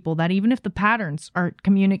group of people, that even if the patterns are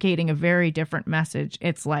communicating a very different message,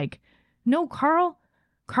 it's like, no, Carl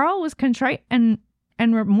was contrite and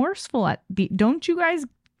remorseful at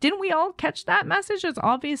didn't we all catch that message? It's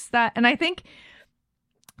obvious that, and I think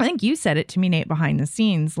you said it to me, Nate, behind the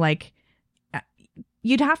scenes, like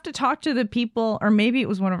you'd have to talk to the people, or maybe it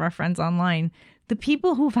was one of our friends online, the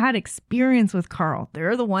people who've had experience with Carl.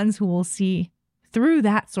 They're the ones who will see through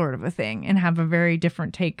that sort of a thing and have a very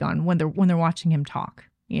different take on when they're watching him talk,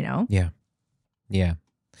 Yeah.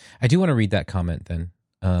 I do want to read that comment then.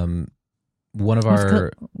 One of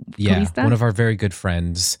our very good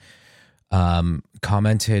friends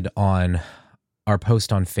commented on our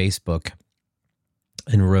post on Facebook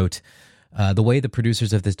and wrote, the way the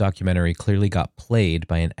producers of this documentary clearly got played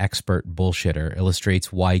by an expert bullshitter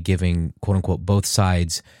illustrates why giving, quote unquote, both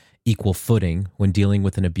sides equal footing when dealing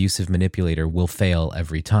with an abusive manipulator will fail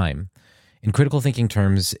every time. In critical thinking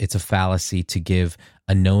terms, it's a fallacy to give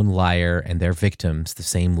a known liar and their victims the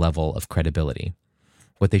same level of credibility.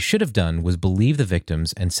 What they should have done was believe the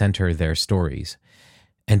victims and center their stories,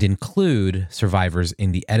 and include survivors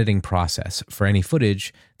in the editing process for any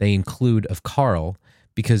footage they include of Carl,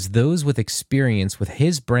 because those with experience with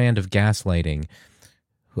his brand of gaslighting,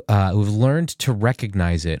 who've learned to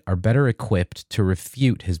recognize it, are better equipped to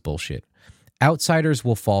refute his bullshit. Outsiders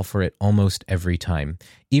will fall for it almost every time.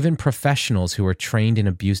 Even professionals who are trained in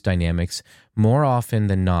abuse dynamics, more often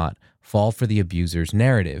than not, fall for the abuser's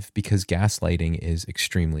narrative because gaslighting is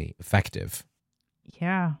extremely effective.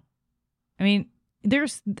 Yeah. I mean,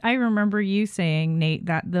 I remember you saying, Nate,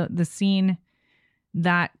 that the scene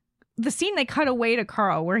they cut away to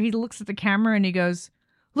Carl where he looks at the camera and he goes,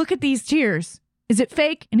 "Look at these tears. Is it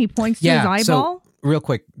fake?" And he points to his eyeball. So real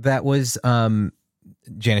quick, that was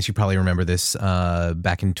Janice, you probably remember this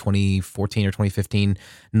back in 2014 or 2015.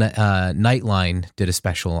 Nightline did a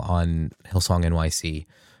special on Hillsong NYC.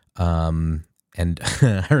 And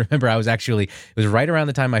I remember it was right around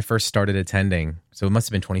the time I first started attending. So it must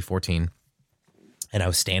have been 2014. And I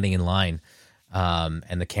was standing in line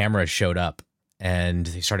and the camera showed up and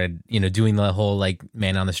they started, doing the whole like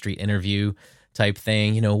man on the street interview type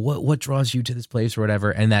thing. What draws you to this place or whatever.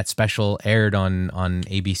 And that special aired on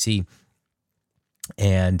ABC.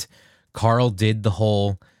 And Carl did the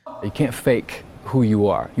whole... You can't fake who you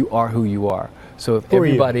are. You are who you are. So if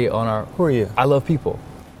everybody on our... Who are you? I love people.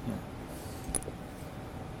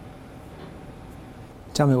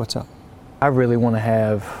 Tell me what's up. I really want to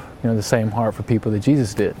have, the same heart for people that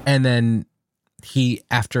Jesus did. And then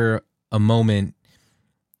after a moment,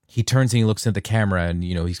 he turns and he looks at the camera and,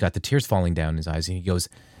 he's got the tears falling down his eyes and he goes,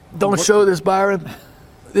 "Don't show this, Byron.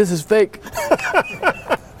 This is fake.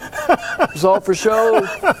 It's all for show."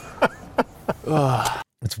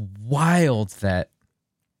 It's wild that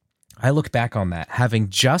I look back on that, having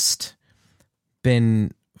just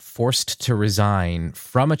been forced to resign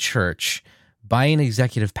from a church by an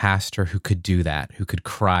executive pastor who could do that, who could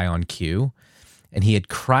cry on cue. And he had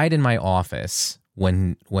cried in my office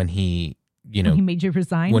when he, when he made you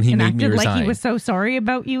resign, when he and made acted me resign. like he was so sorry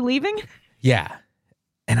about you leaving. Yeah.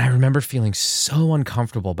 And I remember feeling so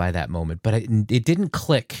uncomfortable by that moment, but it didn't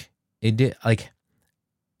click. It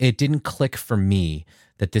didn't click for me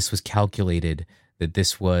that this was calculated, that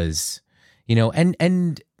this was,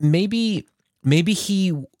 and maybe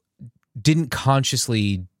he didn't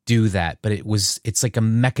consciously do that, but it's like a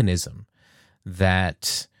mechanism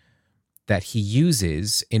that he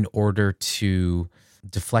uses in order to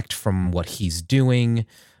deflect from what he's doing,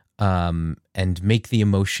 and make the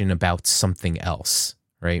emotion about something else,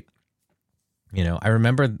 right? I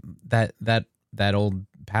remember that old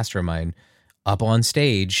pastor of mine up on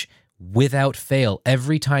stage without fail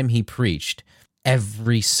every time he preached,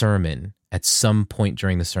 every sermon, at some point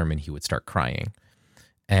during the sermon he would start crying.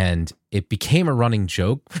 And it became a running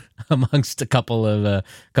joke amongst a couple of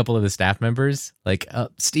the staff members, like,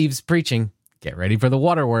 "Steve's preaching, get ready for the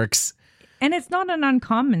waterworks." And it's not an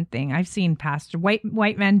uncommon thing. I've seen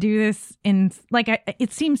white men do this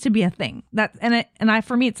it seems to be a thing.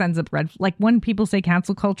 For me, it sends up like when people say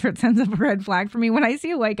cancel culture, it sends up a red flag for me. When I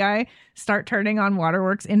see a white guy start turning on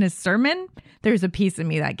waterworks in his sermon, there's a piece of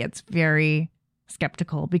me that gets very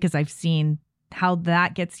skeptical because I've seen how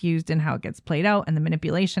that gets used and how it gets played out and the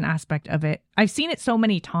manipulation aspect of it. I've seen it so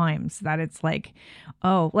many times that it's like,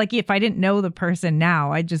 oh, like if I didn't know the person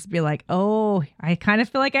now, I'd just be like, oh, I kind of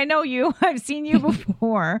feel like I know you. I've seen you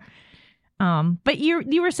before. But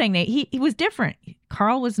you were saying that he was different.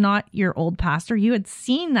 Carl was not your old pastor. You had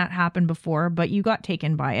seen that happen before, but you got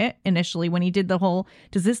taken by it initially when he did the whole,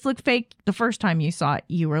 "Does this look fake?" The first time you saw it,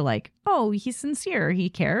 you were like, oh, he's sincere. He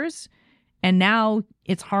cares. And now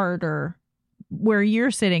it's harder where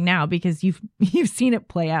you're sitting now because you've seen it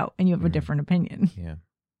play out and you have a different opinion. Yeah.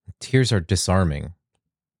 Tears are disarming,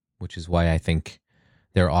 which is why I think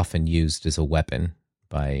they're often used as a weapon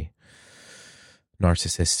by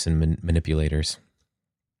narcissists and manipulators.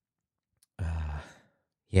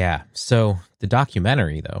 Yeah. So the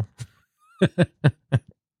documentary, though.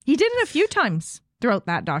 He did it a few times throughout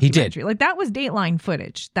that documentary. Like that was Dateline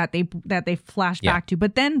footage that they flashed back to.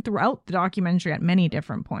 But then throughout the documentary at many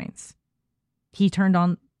different points, he turned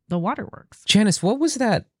on the waterworks. Janice, what was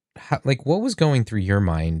that? What was going through your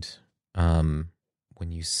mind when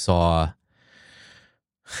you saw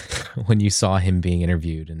him being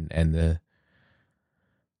interviewed and the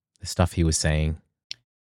stuff he was saying?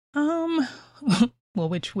 Well,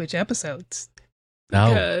 which episodes?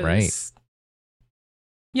 Oh, right.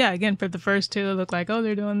 Yeah, again, for the first two, it looked like, oh,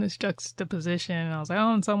 they're doing this juxtaposition. And I was like,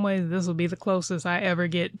 oh, in some ways, this will be the closest I ever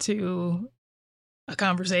get to a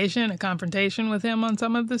confrontation with him on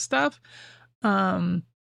some of this stuff. And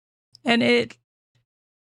I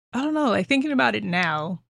don't know, like thinking about it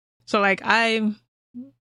now. So like I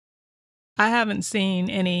haven't seen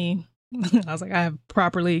any, I was like, I have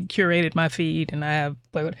properly curated my feed and I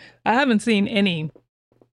haven't seen any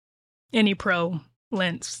pro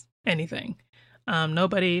Lentz anything.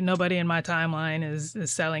 Nobody in my timeline is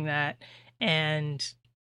selling that. And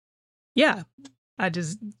yeah,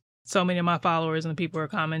 so many of my followers and the people who are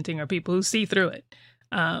commenting are people who see through it.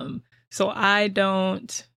 So I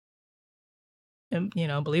don't And,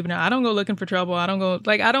 believe it or not, I don't go looking for trouble. I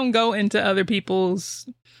don't go into other people's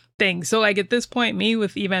things. So like at this point, me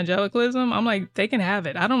with evangelicalism, I'm like, they can have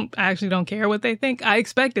it. I actually don't care what they think. I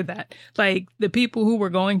expected that. Like the people who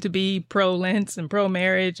were going to be pro-Lent and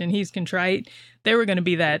pro-marriage and he's contrite, they were going to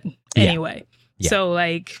be that anyway. Yeah. So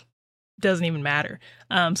like, doesn't even matter.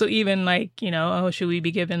 So even like, should we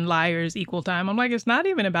be giving liars equal time? I'm like, it's not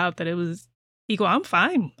even about that it was equal. I'm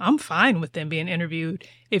fine with them being interviewed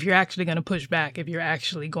if you're actually going to push back, if you're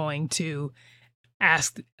actually going to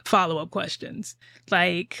ask follow-up questions.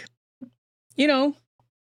 Like,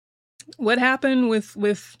 what happened with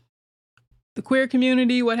the queer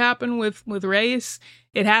community, what happened with race,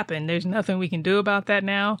 it happened. There's nothing we can do about that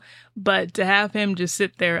now. But to have him just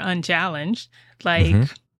sit there unchallenged, like,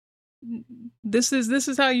 this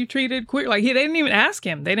is how you treated queer. Like, they didn't even ask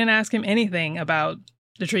him. They didn't ask him anything about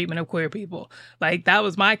the treatment of queer people. Like, that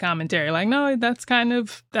was my commentary. Like, no, that's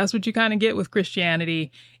what you kind of get with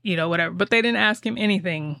Christianity, whatever. But they didn't ask him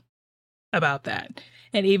anything about that.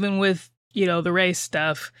 And even with, the race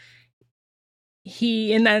stuff,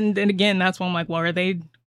 and again, that's when I'm like, well,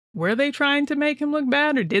 were they trying to make him look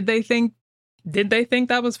bad, or did they think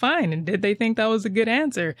that was fine? And did they think that was a good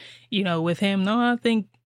answer? With him, no, I think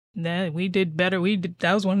that we did better.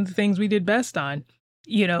 That was one of the things we did best on,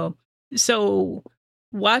 so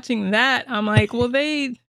watching that, I'm like, well,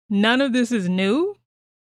 none of this is new.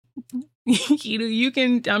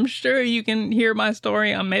 I'm sure you can hear my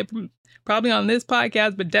story on probably on this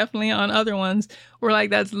podcast, but definitely on other ones where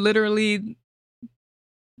like, that's literally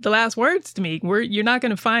the last words to me. You're not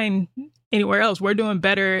going to find anywhere else. We're doing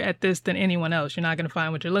better at this than anyone else. You're not going to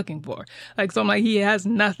find what you're looking for. Like, so I'm like, he has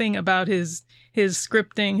nothing about his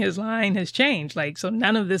scripting, his line has changed. Like, so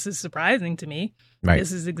none of this is surprising to me. Right.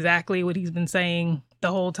 This is exactly what he's been saying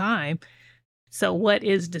the whole time. So what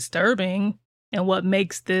is disturbing and what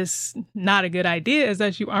makes this not a good idea is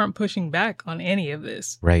that you aren't pushing back on any of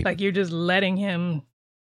this. Right. Like, you're just letting him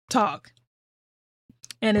talk.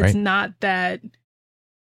 And it's not that,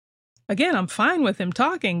 again, I'm fine with him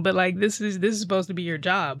talking, but like, this is supposed to be your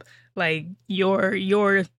job. Like, you're,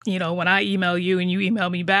 when I email you and you email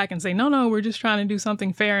me back and say, no, we're just trying to do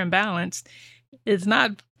something fair and balanced. It's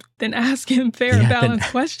not, then ask him fair and balanced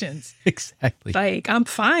questions. Exactly. Like, I'm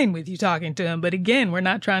fine with you talking to him. But again, we're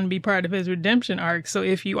not trying to be part of his redemption arc. So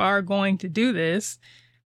if you are going to do this,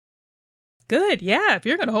 good. Yeah. If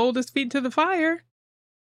you're going to hold his feet to the fire,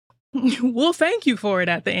 we'll thank you for it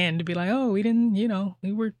at the end to be like, oh, we didn't,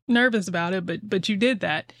 we were nervous about it, but you did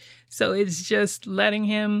that. So it's just letting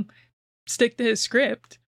him stick to his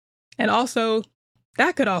script. And also,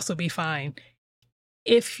 that could also be fine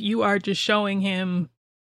if you are just showing him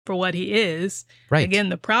for what he is. Right. Again,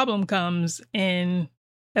 the problem comes in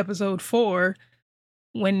episode 4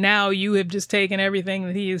 when now you have just taken everything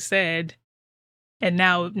that he has said and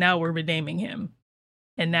now we're redeeming him.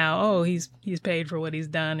 And now, he's paid for what he's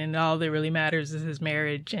done, and all that really matters is his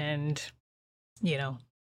marriage, and,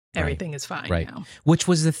 everything is fine now. Which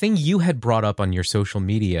was the thing you had brought up on your social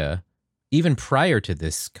media, even prior to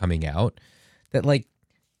this coming out, that, like,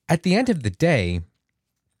 at the end of the day,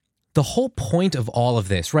 the whole point of all of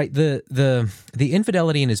this, right? The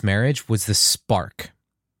infidelity in his marriage was the spark,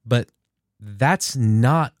 but that's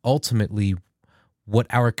not ultimately what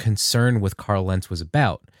our concern with Carl Lentz was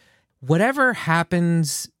about. Whatever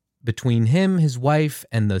happens between him, his wife,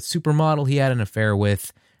 and the supermodel he had an affair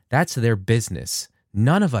with, that's their business.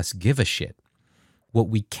 None of us give a shit. What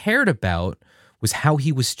we cared about was how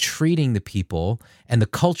he was treating the people and the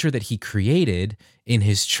culture that he created in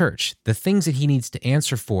his church, the things that he needs to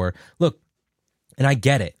answer for. Look, and I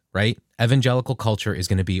get it, right? Evangelical culture is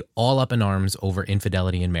going to be all up in arms over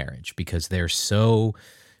infidelity in marriage because they're so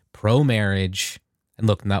pro-marriage. And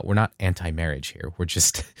look, we're not anti-marriage here. We're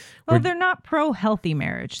just... they're not pro-healthy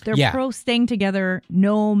marriage. They're pro-staying together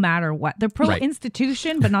no matter what. They're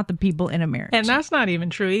pro-institution, but not the people in a marriage. And that's not even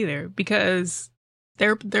true either, because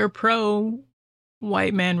they're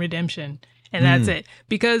pro-white man redemption. And that's it.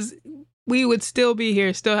 Because we would still be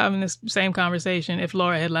here, still having this same conversation if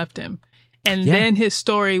Laura had left him. And then his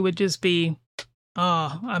story would just be,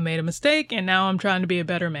 I made a mistake, and now I'm trying to be a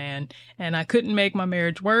better man. And I couldn't make my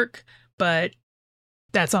marriage work, but...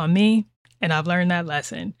 that's on me, and I've learned that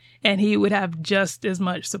lesson. And he would have just as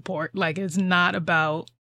much support. Like, it's not about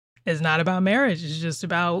marriage. It's just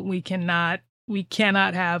about we cannot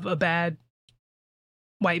have a bad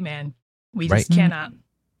white man. We just cannot.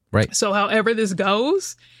 Right. So however this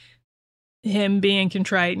goes, him being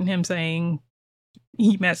contrite and him saying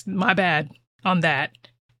he messed my bad on that,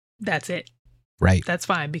 that's it. Right. That's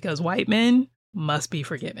fine, because white men must be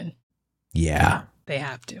forgiven. Yeah. They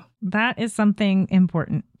have to. That is something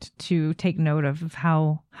important to take note of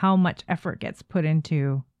how much effort gets put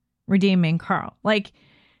into redeeming Carl. Like,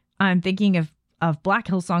 I'm thinking of Black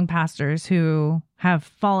Hillsong pastors who have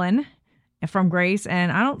fallen from grace,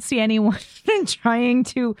 and I don't see anyone trying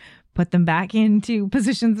to put them back into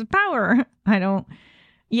positions of power. I'm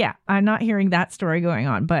not hearing that story going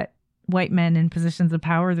on, but white men in positions of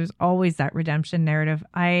power, there's always that redemption narrative.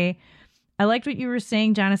 I liked what you were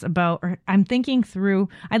saying, Janice, or I'm thinking through,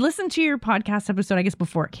 I listened to your podcast episode, I guess,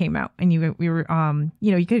 before it came out, and we were,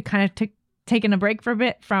 you could kind of taken a break for a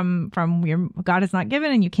bit from your God Is Not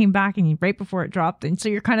Given, and you came back and right before it dropped. And so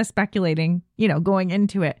you're kind of speculating, going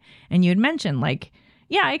into it. And you had mentioned like,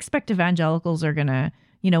 yeah, I expect evangelicals are going to,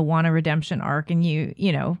 want a redemption arc. And you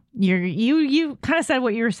kind of said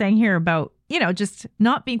what you were saying here about, just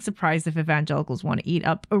not being surprised if evangelicals want to eat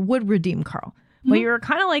up or would redeem Carl. Mm-hmm. But you're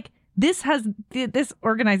kind of like, this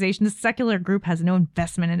organization, this secular group has no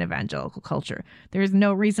investment in evangelical culture. There's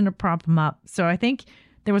no reason to prop them up. So I think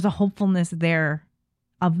there was a hopefulness there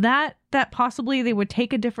of that possibly they would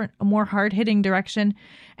take a more hard-hitting direction.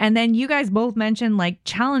 And then you guys both mentioned like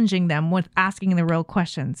challenging them with asking the real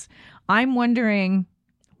questions. I'm wondering,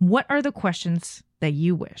 what are the questions that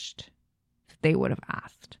you wished they would have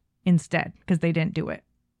asked instead because they didn't do it?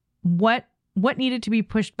 What needed to be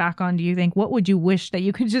pushed back on, do you think? What would you wish that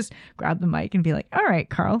you could just grab the mic and be like, all right,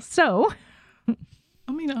 Carl, so...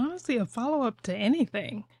 I mean, honestly, a follow-up to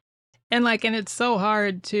anything. And it's so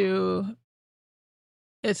hard to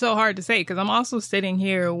say because I'm also sitting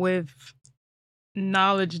here with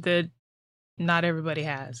knowledge that not everybody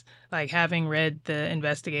has, like having read the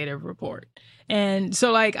investigative report. And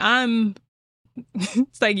so it's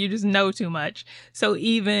like you just know too much. So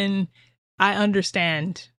even I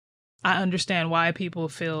understand why people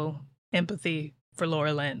feel empathy for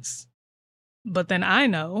Laura Lentz. But then I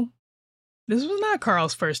know this was not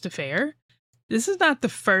Carl's first affair. This is not the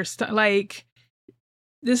first time.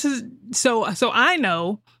 This is so I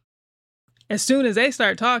know as soon as they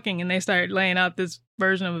start talking and they start laying out this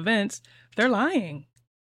version of events, they're lying.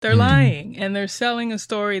 They're lying and they're selling a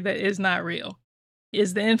story that is not real.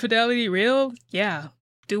 Is the infidelity real? Yeah.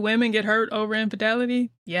 Do women get hurt over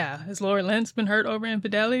infidelity? Yeah. Has Laura Lentz been hurt over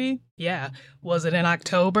infidelity? Yeah. Was it in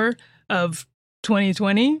October of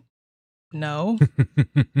 2020? No.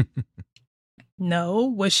 No.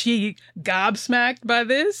 Was she gobsmacked by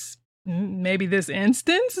this? Maybe this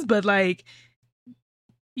instance, but oh,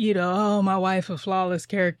 my wife, a flawless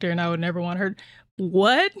character, and I would never want her.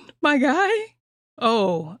 What? My guy?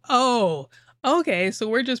 Oh, okay. So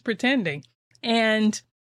we're just pretending. And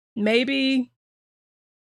maybe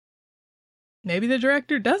the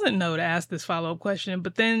director doesn't know to ask this follow-up question,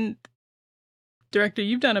 but then, director,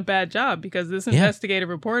 you've done a bad job because this investigative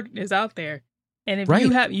report is out there. And if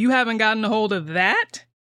you haven't gotten a hold of that,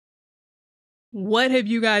 what have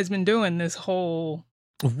you guys been doing this whole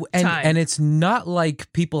time? And it's not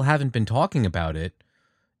like people haven't been talking about it.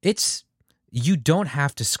 You don't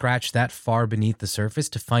have to scratch that far beneath the surface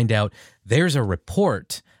to find out there's a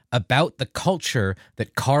report about the culture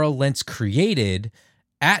that Carl Lentz created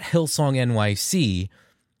at Hillsong NYC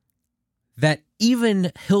that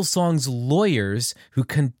even Hillsong's lawyers who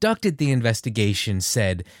conducted the investigation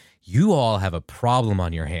said, you all have a problem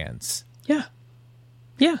on your hands. Yeah.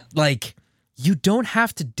 Yeah. You don't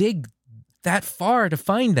have to dig that far to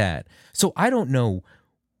find that. So I don't know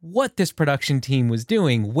what this production team was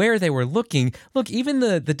doing, where they were looking. Look, even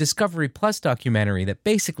the Discovery Plus documentary that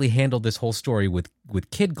basically handled this whole story with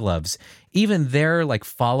kid gloves, even their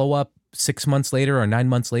follow-up 6 months later or 9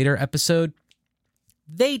 months later episode,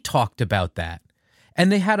 they talked about that.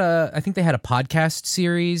 And I think they had a podcast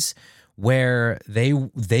series where they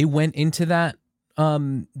went into that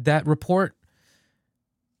report.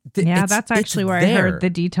 That's actually where I heard the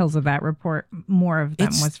details of that report. More of them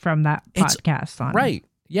was from that podcast on. Right.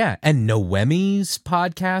 Yeah. And Noemi's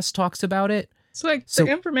podcast talks about it. So the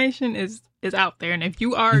information is out there. And if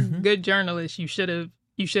you are good journalists, you should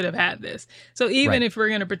have had this. So even if we're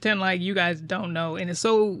going to pretend like you guys don't know, and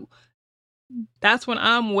that's when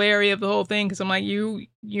I'm wary of the whole thing. Cause I'm like,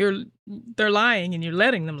 they're lying and you're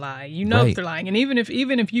letting them lie. You know that they're lying. And even if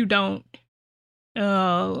you don't,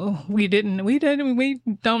 we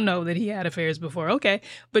don't know that he had affairs before. Okay.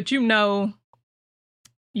 But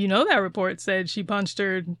that report said she punched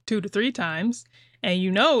her 2 to 3 times, and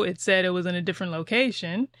it said it was in a different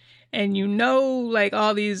location, and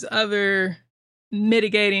all these other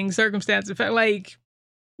mitigating circumstances.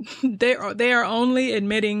 They are only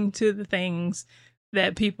admitting to the things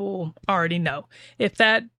that people already know. If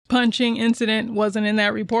that punching incident wasn't in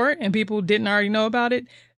that report and people didn't already know about it,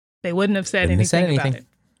 they wouldn't have said anything about it.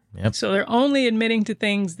 Yep. So they're only admitting to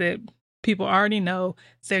things that people already know.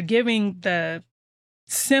 They're giving the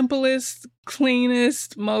simplest,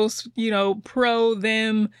 cleanest, most, pro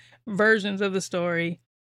them versions of the story,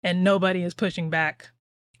 and nobody is pushing back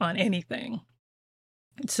on anything.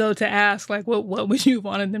 So to ask, like, what would you have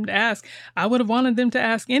wanted them to ask? I would have wanted them to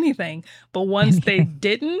ask anything. But once they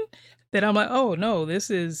didn't, then I'm like, oh no,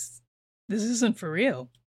 this isn't for real.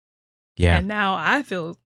 Yeah. And now I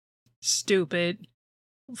feel stupid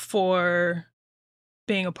for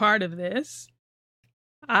being a part of this.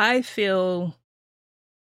 I feel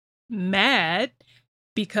mad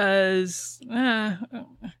because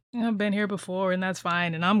I've been here before, and that's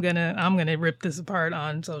fine, and I'm gonna rip this apart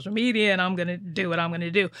on social media, and I'm gonna do what I'm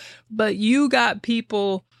gonna do. But you got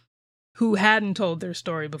people who hadn't told their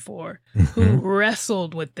story before, who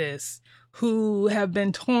wrestled with this, who have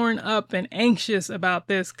been torn up and anxious about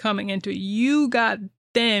this coming into it. You got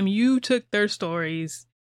them, you took their stories,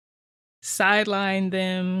 sidelined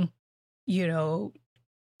them,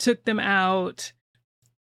 took them out,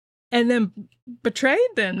 and then betrayed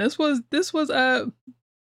them. This was a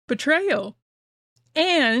betrayal.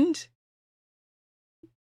 And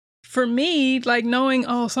for me, like, knowing,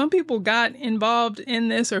 some people got involved in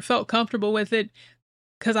this or felt comfortable with it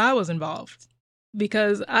because I was involved,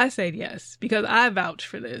 because I said yes, because I vouched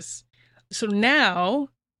for this. So now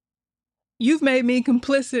you've made me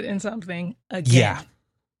complicit in something again. Yeah.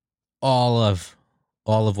 All of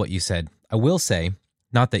what you said. I will say,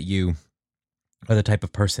 not that you are the type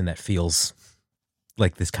of person that feels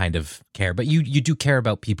like this kind of care, but you do care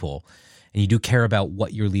about people, and you do care about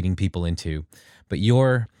what you're leading people into. But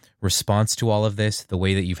your response to all of this, the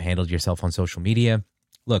way that you've handled yourself on social media,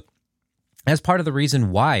 look, as part of the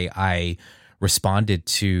reason why I responded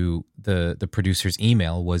to the producer's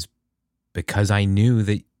email was because I knew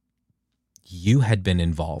that you had been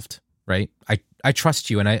involved, right? I trust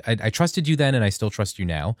you, and I trusted you then, and I still trust you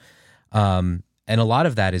now. And a lot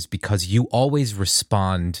of that is because you always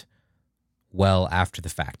respond well after the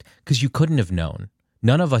fact, because you couldn't have known.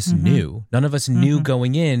 None of us knew. None of us knew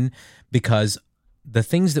going in, because the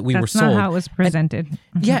things that we were sold. That's not how it was presented.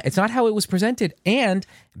 Yeah, it's not how it was presented. And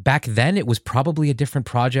back then, it was probably a different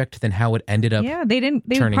project than how it ended up. Yeah, they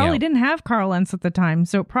probably didn't have Carl Lentz at the time,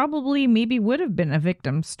 so probably maybe would have been a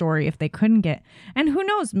victim story if they couldn't get. And who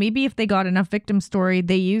knows? Maybe if they got enough victim story,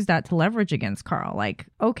 they used that to leverage against Carl. Like,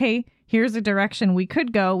 okay, here's a direction we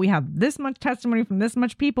could go. We have this much testimony from this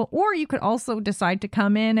much people, or you could also decide to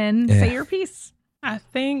come in and say your piece. I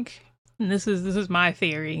think, and this is my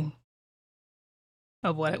theory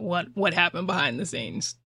of what happened behind the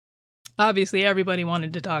scenes. Obviously, everybody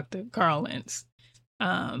wanted to talk to Carl Lentz,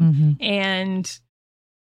 and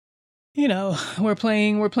we're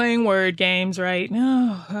playing word games, right?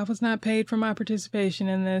 No, I was not paid for my participation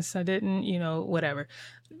in this. I didn't, whatever.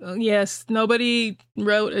 Yes, nobody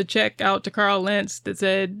wrote a check out to Carl Lentz that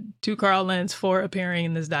said to Carl Lentz for appearing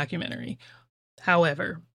in this documentary.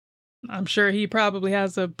 However, I'm sure he probably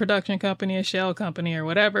has a production company, a shell company, or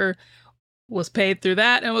whatever, was paid through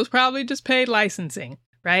that, and was probably just paid licensing,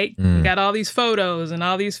 right? We got all these photos and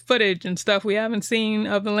all these footage and stuff we haven't seen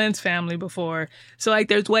of the Lentz family before. So, like,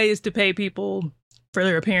 there's ways to pay people for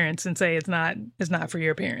their appearance and say it's not for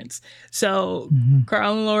your appearance. So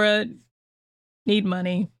Carl and Laura need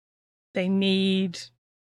money. They need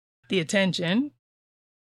the attention.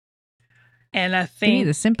 And I think they need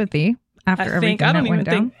the sympathy after everything that went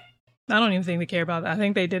down. I don't even think they care about that. I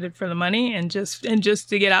think they did it for the money and just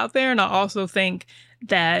to get out there. And I also think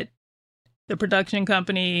that the production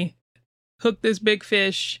company hooked this big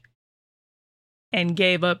fish and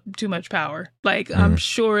gave up too much power. Like, I'm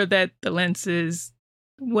sure that the Lentzes,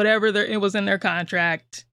 whatever it was in their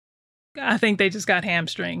contract, I think they just got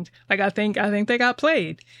hamstringed. Like, I think they got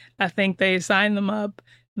played. I think they signed them up,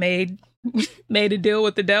 made a deal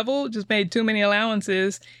with the devil, just made too many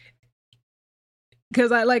allowances.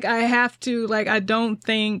 Because I don't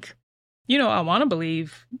think, I want to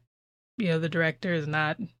believe, the director is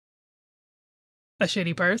not a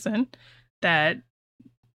shitty person, that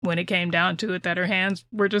when it came down to it, that her hands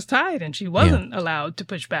were just tied and she wasn't allowed to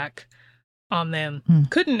push back on them.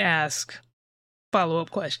 Couldn't ask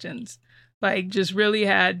follow-up questions. Like, just really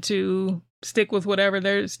had to stick with whatever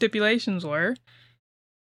their stipulations were.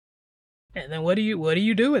 And then what do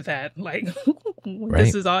you do with that? Like,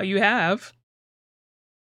 This is all you have.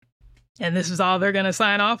 And this is all they're going to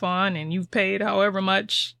sign off on, and you've paid however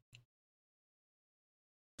much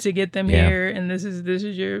to get them here, and this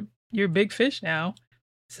is your big fish now.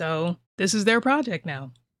 So this is their project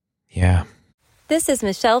now. Yeah. This is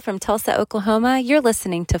Michelle from Tulsa, Oklahoma. You're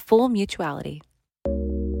listening to Full Mutuality.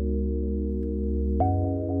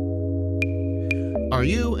 Are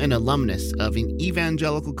you an alumnus of an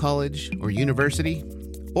evangelical college or university?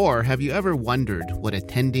 Or have you ever wondered what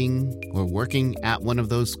attending or working at one of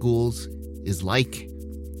those schools is like?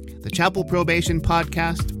 The Chapel Probation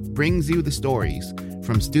Podcast brings you the stories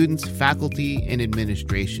from students, faculty, and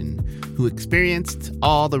administration who experienced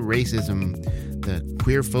all the racism, the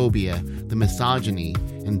queerphobia, the misogyny,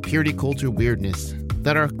 and purity culture weirdness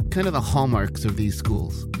that are kind of the hallmarks of these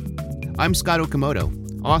schools. I'm Scott Okamoto,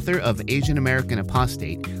 author of Asian American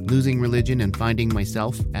Apostate, Losing Religion and Finding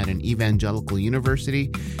Myself at an Evangelical University,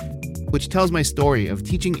 which tells my story of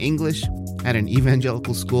teaching English at an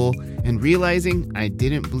evangelical school and realizing I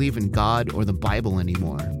didn't believe in God or the Bible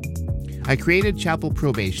anymore. I created Chapel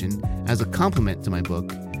Probation as a complement to my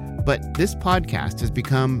book, but this podcast has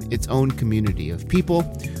become its own community of people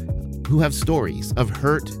who have stories of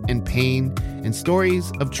hurt and pain and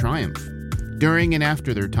stories of triumph during and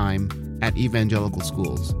after their time at evangelical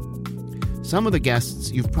schools. Some of the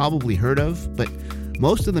guests you've probably heard of, but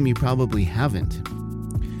most of them you probably haven't.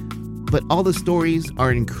 But all the stories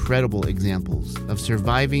are incredible examples of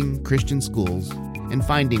surviving Christian schools and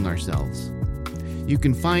finding ourselves. You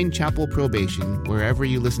can find Chapel Probation wherever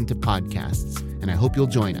you listen to podcasts, and I hope you'll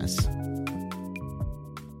join us.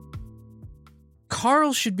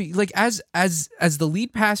 Carl should be like, as the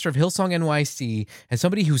lead pastor of Hillsong NYC and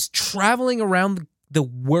somebody who's traveling around the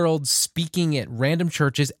world speaking at random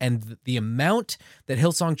churches, and the amount that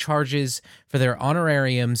Hillsong charges for their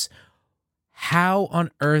honorariums, how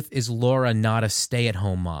on earth is Laura not a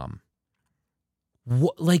stay-at-home mom?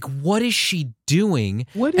 What is she doing?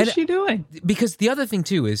 What is she doing? Because the other thing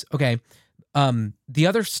too is, okay, the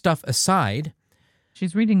other stuff aside,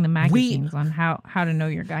 she's reading the magazines on how to know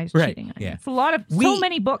your guy's cheating on you. Yeah. It's a lot of so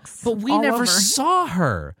many books. But we never saw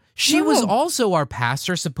her. She was also our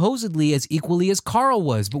pastor, supposedly as equally as Carl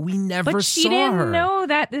was, but we never saw her. But she didn't know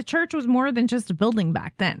that the church was more than just a building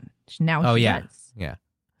back then. Now she does. Yeah.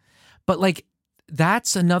 But like,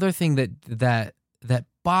 that's another thing that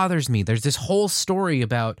bothers me. There's this whole story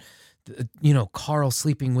about, Carl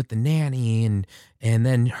sleeping with the nanny and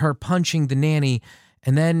then her punching the nanny,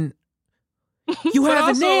 and then you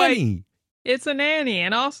have a nanny. It's a nanny,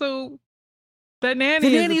 and also the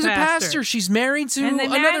nanny is a pastor. She's married to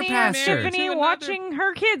another pastor. Tiffany watching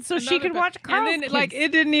her kids so she could watch Carl's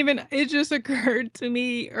kids. It just occurred to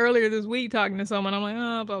me earlier this week talking to someone. I'm like,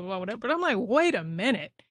 oh, blah, blah, whatever. But I'm like, wait a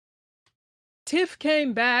minute. Tiff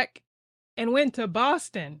came back and went to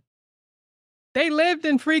Boston. They lived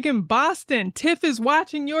in freaking Boston. Tiff is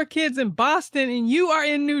watching your kids in Boston and you are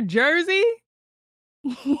in New Jersey?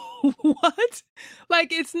 What?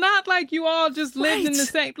 Like, it's not like you all just lived in the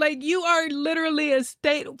same, like, you are literally a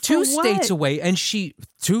state, two states away, and she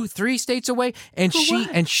 3 states away, and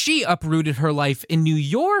she uprooted her life in New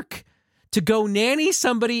York to go nanny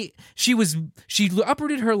somebody. She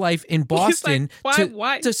uprooted her life in Boston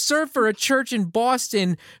to serve for a church in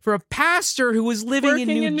Boston for a pastor who was living in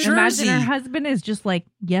New Jersey. Imagine her husband is just like,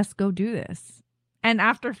 yes, go do this. And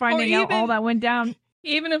after finding out all that went down.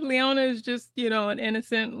 Even if Leona is just, an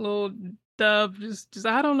innocent little dove, just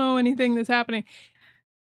I don't know anything that's happening.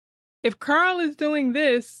 If Carl is doing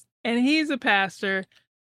this and he's a pastor,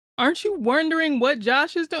 aren't you wondering what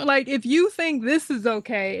Josh is doing? Like, if you think this is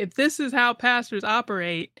okay, if this is how pastors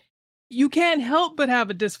operate, you can't help but have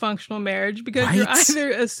a dysfunctional marriage because you're either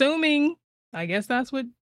assuming, I guess that's what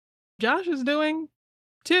Josh is doing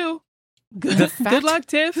too. Good luck,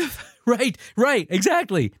 Tiff. Right,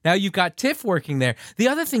 exactly. Now you've got Tiff working there. The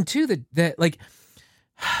other thing too that like,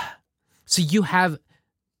 so you have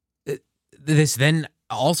this then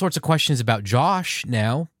all sorts of questions about Josh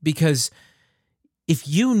now, because if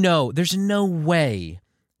there's no way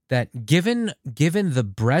that given the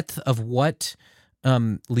breadth of what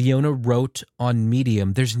Leona wrote on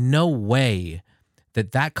Medium, there's no way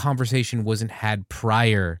that conversation wasn't had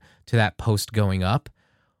prior to that post going up.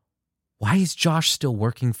 Why is Josh still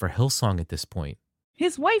working for Hillsong at this point?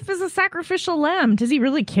 His wife is a sacrificial lamb. Does he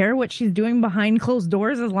really care what she's doing behind closed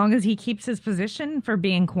doors as long as he keeps his position for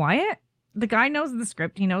being quiet? The guy knows the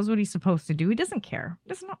script. He knows what he's supposed to do. He doesn't care.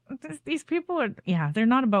 These people are, they're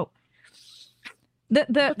not about...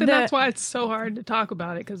 That's why it's so hard to talk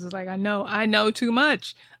about it, because it's like, I know too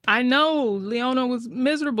much. I know Leona was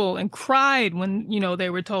miserable and cried when, they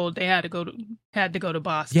were told they had to go to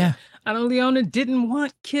Boston. Yeah. I know Leona didn't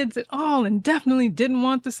want kids at all and definitely didn't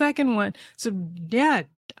want the second one. So yeah,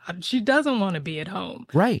 she doesn't want to be at home.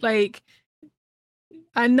 Right. Like,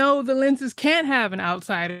 I know the Lenses can't have an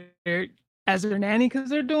outsider as their nanny because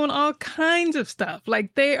they're doing all kinds of stuff.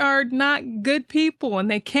 Like, they are not good people, and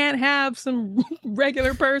they can't have some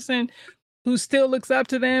regular person who still looks up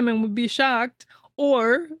to them and would be shocked,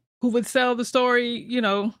 or who would sell the story,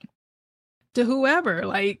 to whoever.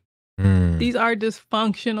 Like, these are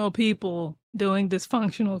dysfunctional people doing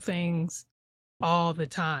dysfunctional things all the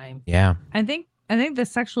time. Yeah. I think the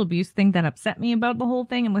sexual abuse thing that upset me about the whole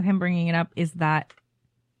thing and with him bringing it up is that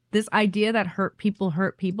this idea that hurt people,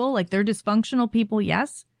 like they're dysfunctional people,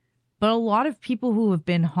 yes, but a lot of people who have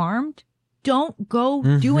been harmed don't go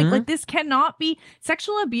doing, like this cannot be,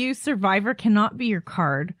 sexual abuse survivor cannot be your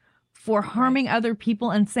card for harming other people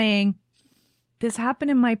and saying, this happened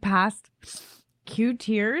in my past, cue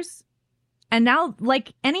tears. And now,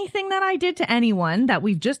 like, anything that I did to anyone that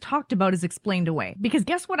we've just talked about is explained away. Because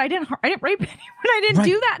guess what? I didn't rape anyone. I didn't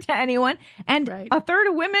do that to anyone. And a third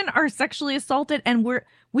of women are sexually assaulted, and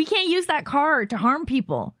we can't use that card to harm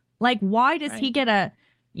people. Like, why does he get a...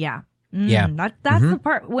 Yeah. That's the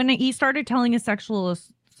part, when he started telling his sexual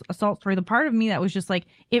assault story, the part of me that was just like,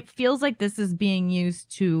 it feels like this is being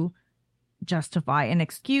used to justify and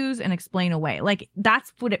excuse and explain away. Like,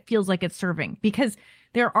 that's what it feels like it's serving. Because...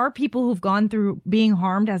 there are people who've gone through being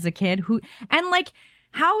harmed as a kid and like,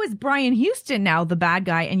 how is Brian Houston now the bad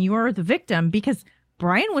guy and you're the victim? Because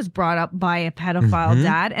Brian was brought up by a pedophile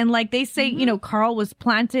dad. And like they say, Carl was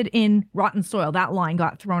planted in rotten soil. That line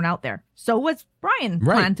got thrown out there. So was Brian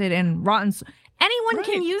planted in rotten soil. Anyone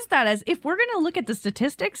can use that as, if we're going to look at the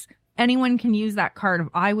statistics, anyone can use that card of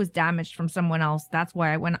I was damaged from someone else. That's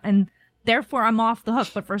why I went, and therefore I'm off the hook.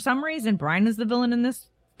 But for some reason, Brian is the villain in this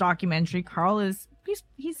documentary. Carl is,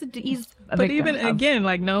 he's a but even again,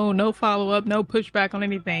 like no follow-up, no pushback on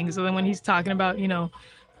anything. So then when he's talking about,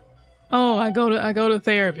 I go to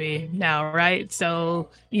therapy now, right? So,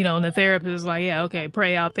 and the therapist is like, yeah, okay,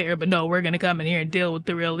 pray out there, but no, we're going to come in here and deal with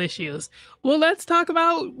the real issues. Well, let's talk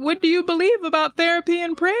about, what do you believe about therapy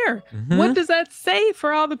and prayer? What does that say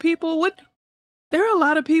for all the people? There are a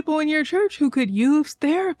lot of people in your church who could use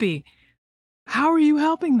therapy. How are you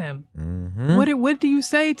helping them? What do you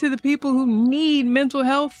say to the people who need mental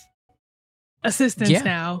health assistance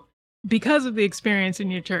now because of the experience in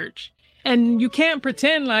your church? And you can't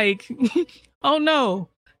pretend like, oh no,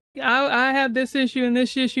 I had this issue and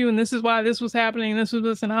this issue and this is why this was happening and this was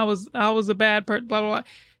this and I was a bad person, blah, blah, blah.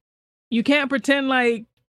 You can't pretend like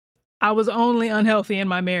I was only unhealthy in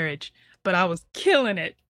my marriage, but I was killing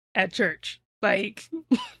it at church. Like...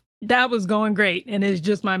 that was going great, and it's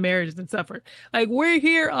just my marriage that suffered. Like, we're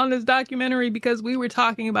here on this documentary because we were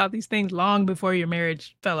talking about these things long before your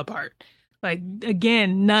marriage fell apart. Like,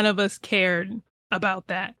 again, none of us cared about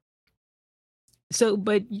that. So,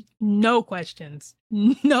 but no questions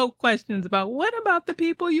about what about the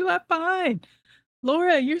people you left behind?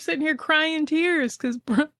 Laura, you're sitting here crying tears because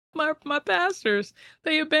my pastors,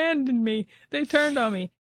 they abandoned me. They turned on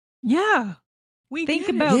me. Yeah, we think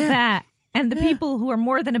about that. And the people who are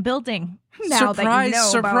more than a building now that you know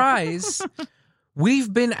surprise.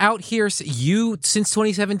 We've been out here, you since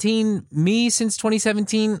 2017, me since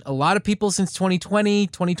 2017, a lot of people since 2020,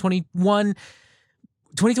 2021,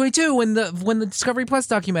 2022 when the Discovery Plus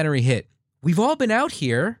documentary hit. We've all been out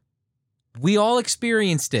here. We all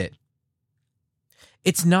experienced it.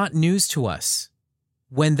 It's not news to us.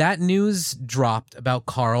 When that news dropped about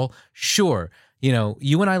Carl, sure,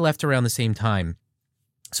 you and I left around the same time.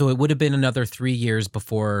 So it would have been another 3 years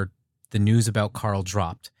before the news about Carl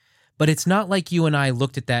dropped. But it's not like you and I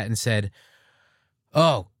looked at that and said,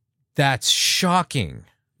 oh, that's shocking.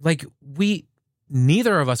 Like,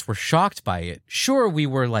 neither of us were shocked by it. Sure, we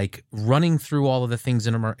were like running through all of the things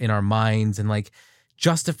in our minds and like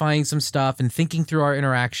justifying some stuff and thinking through our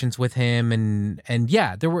interactions with him. And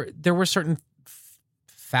yeah, there were certain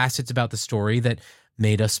facets about the story that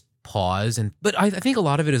made us pause, but I think a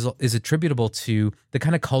lot of it is attributable to the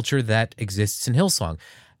kind of culture that exists in Hillsong.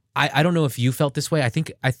 I don't know if you felt this way. I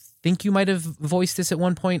think you might have voiced this at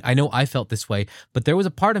one point. I know I felt this way, but there was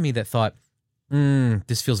a part of me that thought,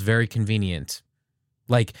 this feels very convenient.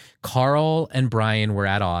 Like Carl and Brian were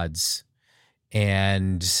at odds,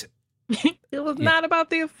 and it was not about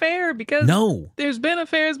the affair because there's been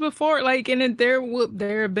affairs before. Like, and there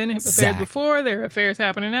have been affairs before. There are affairs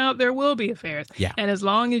happening now. There will be affairs. Yeah. And as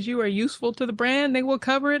long as you are useful to the brand, they will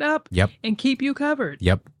cover it up. Yep. And keep you covered.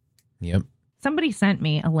 Yep. Somebody sent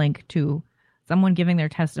me a link to someone giving their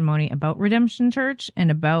testimony about Redemption Church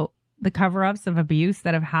and about the cover-ups of abuse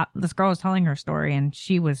that have happened. This girl was telling her story, and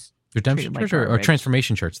she was Redemption Church or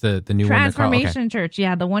Transformation Church, the new one. Transformation Church,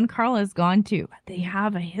 yeah, the one Carl has gone to. They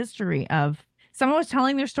have a history of. Someone was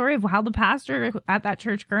telling their story of how the pastor at that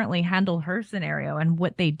church currently handled her scenario and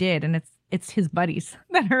what they did, and it's his buddies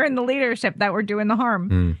that are in the leadership that were doing the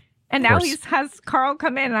harm. And now he has Carl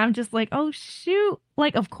come in, and I'm just like, oh shoot!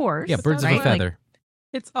 Like, of course, yeah, birds of a feather.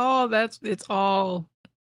 Like, it's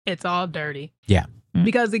all dirty. Yeah.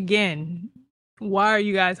 Because again, why are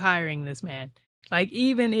you guys hiring this man? Like,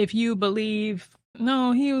 even if you believe,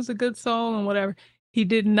 no, he was a good soul and whatever, he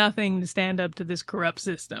did nothing to stand up to this corrupt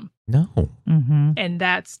system. No. Mm-hmm. And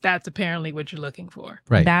that's apparently what you're looking for.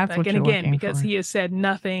 Right. That's Like, what and you're again, looking because for. he has said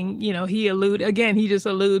nothing, he just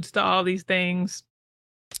alludes to all these things.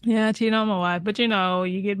 Yeah, cheat on my wife, but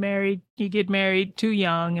you get married too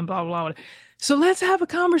young and blah, blah, blah. So let's have a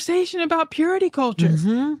conversation about purity culture.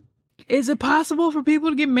 Mm-hmm. Is it possible for people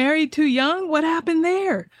to get married too young? What happened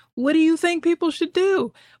there? What do you think people should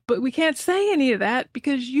do? But we can't say any of that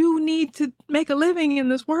because you need to make a living in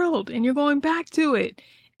this world and you're going back to it.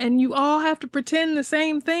 And you all have to pretend the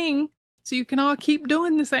same thing so you can all keep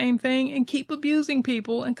doing the same thing and keep abusing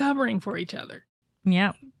people and covering for each other.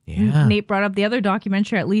 Yeah. Yeah. Nate brought up the other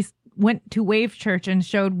documentary, at least went to Wave Church and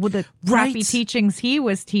showed what the crappy teachings he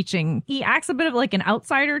was teaching. He acts a bit of like an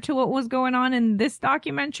outsider to what was going on in this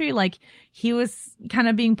documentary. Like he was kind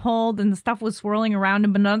of being pulled and the stuff was swirling around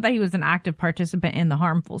him, but not that he was an active participant in the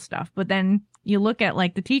harmful stuff. But then you look at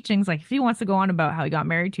like the teachings, like if he wants to go on about how he got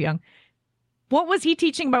married too young, what was he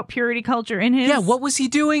teaching about purity culture in his? Yeah, what was he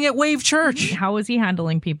doing at Wave Church? How was he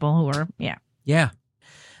handling people who were, Yeah.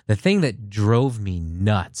 The thing that drove me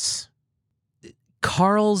nuts,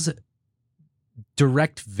 Carl's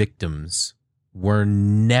direct victims were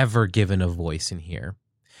never given a voice in here.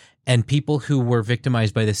 And people who were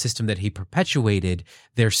victimized by the system that he perpetuated,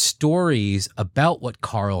 their stories about what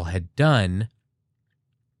Carl had done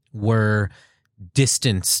were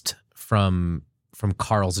distanced from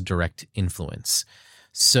Carl's direct influence.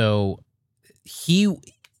 So he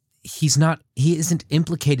isn't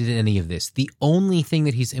implicated in any of this. The only thing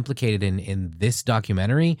that he's implicated in this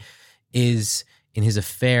documentary is in his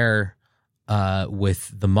affair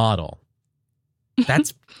with the model.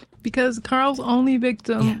 That's because Carl's only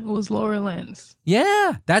victim was Laura Lenz.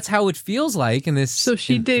 Yeah, that's how it feels like in this. So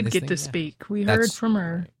she did get to speak. We heard from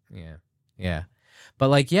her. Yeah.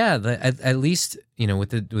 But at least with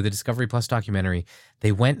the Discovery Plus documentary,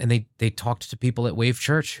 they went and they talked to people at Wave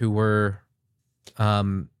Church who were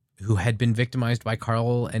who had been victimized by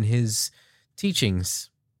Carl and his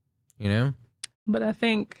teachings. But I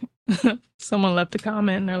think someone left a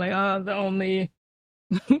comment and they're like, "Oh,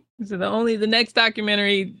 the next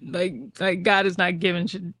documentary, like God is not given,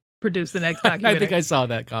 should produce the next documentary." I think I saw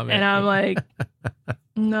that comment, and I'm like,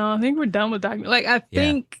 "No, I think we're done with documentary." Like, I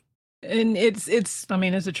think, and it's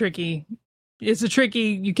a tricky.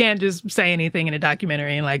 You can't just say anything in a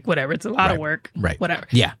documentary and like whatever. It's a lot of work, right? Whatever.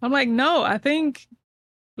 Yeah, I'm like, no, I think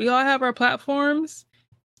we all have our platforms,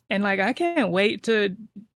 and like I can't wait to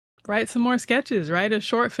write some more sketches, write a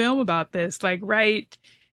short film about this, tell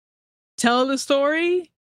the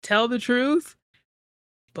story, tell the truth,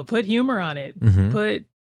 but put humor on it. Mm-hmm. Put,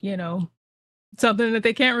 something that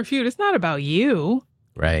they can't refute. It's not about you.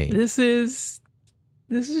 Right. This is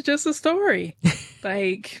just a story.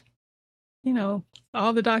 All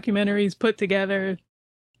the documentaries put together,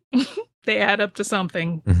 they add up to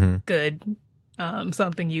something good,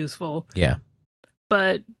 something useful. Yeah.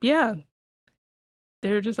 But yeah,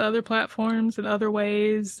 there are just other platforms and other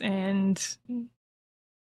ways, and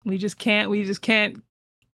we just cannot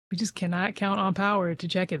count on power to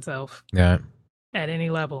check itself. Yeah. At any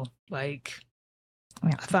level. I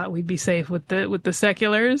thought we'd be safe with the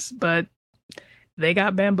seculars, but they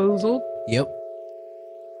got bamboozled. Yep.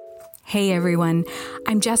 Hey everyone,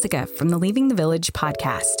 I'm Jessica from the Leaving the Village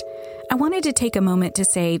podcast. I wanted to take a moment to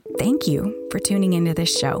say thank you for tuning into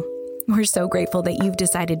this show. We're so grateful that you've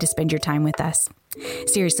decided to spend your time with us.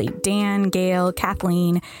 Seriously, Dan, Gail,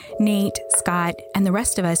 Kathleen, Nate, Scott, and the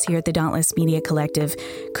rest of us here at the Dauntless Media Collective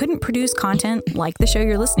couldn't produce content like the show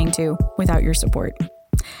you're listening to without your support.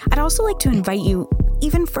 I'd also like to invite you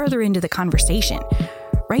even further into the conversation.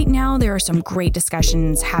 Right now, there are some great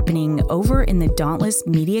discussions happening over in the Dauntless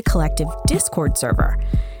Media Collective Discord server.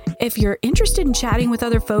 If you're interested in chatting with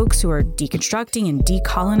other folks who are deconstructing and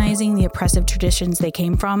decolonizing the oppressive traditions they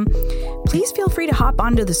came from, please feel free to hop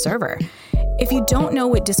onto the server. If you don't know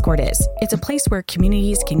what Discord is, it's a place where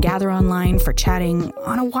communities can gather online for chatting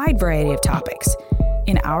on a wide variety of topics.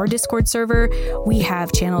 In our Discord server, we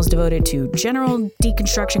have channels devoted to general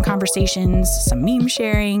deconstruction conversations, some meme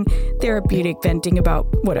sharing, therapeutic venting about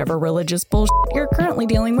whatever religious bullshit you're currently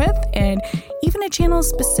dealing with, and even a channel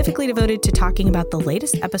specifically devoted to talking about the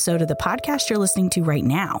latest episode of the podcast you're listening to right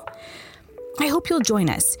now. I hope you'll join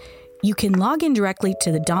us. You can log in directly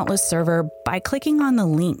to the Dauntless server by clicking on the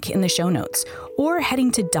link in the show notes or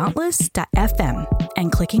heading to dauntless.fm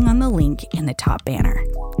and clicking on the link in the top banner.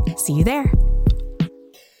 See you there.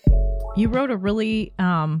 You wrote a really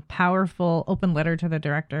powerful open letter to the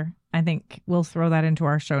director. I think we'll throw that into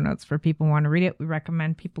our show notes for people who want to read it. We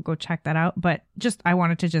recommend people go check that out. But I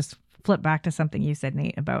wanted to just flip back to something you said,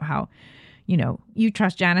 Nate, about how, you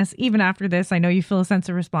trust Janice even after this. I know you feel a sense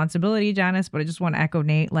of responsibility, Janice, but I just want to echo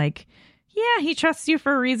Nate. Like, yeah, he trusts you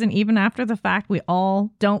for a reason. Even after the fact, we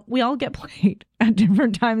all get played at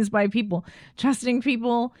different times by people. Trusting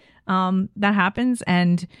people, that happens.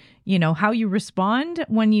 And, how you respond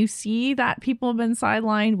when you see that people have been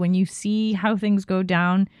sidelined, when you see how things go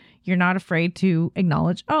down, you're not afraid to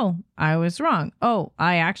acknowledge, oh, I was wrong. Oh,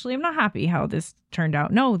 I actually am not happy how this turned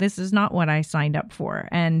out. No, this is not what I signed up for.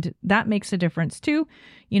 And that makes a difference too.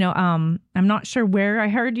 I'm not sure where I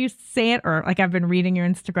heard you say it, or like I've been reading your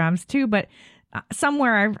Instagrams too, but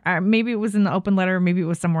somewhere, maybe it was in the open letter, maybe it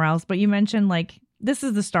was somewhere else, but you mentioned like, this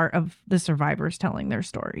is the start of the survivors telling their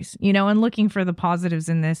stories, and looking for the positives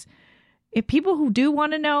in this. If people who do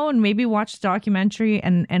want to know and maybe watch the documentary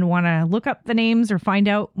and want to look up the names or find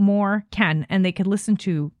out more can, and they could listen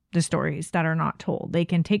to the stories that are not told. They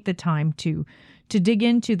can take the time to dig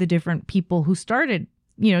into the different people who started.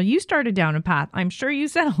 You started down a path. I'm sure you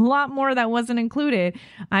said a lot more that wasn't included.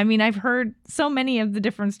 I mean, I've heard so many of the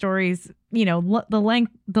different stories,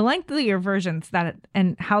 the lengthier versions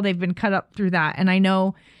and how they've been cut up through that. And I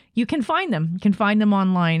know you can find them. You can find them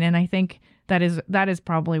online. And I think that is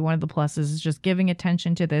probably one of the pluses, is just giving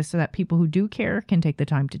attention to this so that people who do care can take the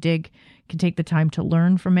time to dig, can take the time to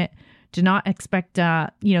learn from it. Do not expect,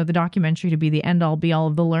 the documentary to be the end all be all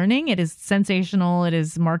of the learning. It is sensational. It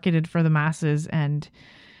is marketed for the masses, and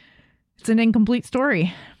it's an incomplete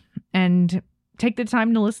story. And take the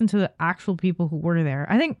time to listen to the actual people who were there.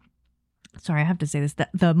 I think, sorry, I have to say this,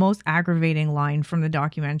 the most aggravating line from the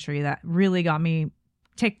documentary that really got me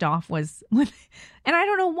ticked off was and I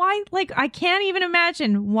don't know why, like, I can't even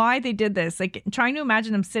imagine why they did this. Like, trying to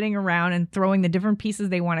imagine them sitting around and throwing the different pieces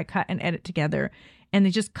they want to cut and edit together. And they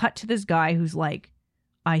just cut to this guy who's like,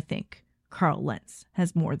 I think Carl Lentz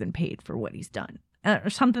has more than paid for what he's done. Or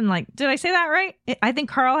something like, did I say that right? I think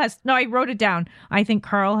Carl has, no, I wrote it down. I think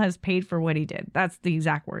Carl has paid for what he did. That's the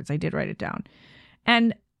exact words. I did write it down.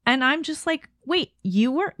 And I'm just like, wait,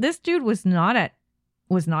 this dude was not at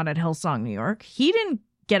Hillsong, New York. He didn't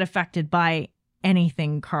get affected by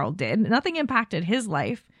anything Carl did. Nothing impacted his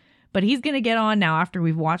life. But he's going to get on now after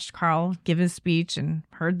we've watched Carl give his speech and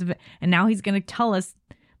heard and now he's going to tell us,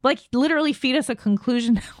 like, literally feed us a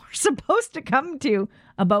conclusion that we're supposed to come to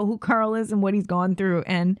about who Carl is and what he's gone through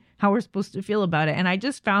and how we're supposed to feel about it. And I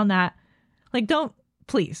just found that, like, don't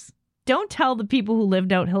tell the people who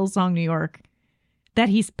lived out Hillsong, New York, that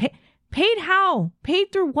he's paid how?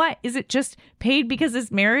 Paid through what? Is it just paid because his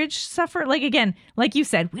marriage suffered? Like, again, like you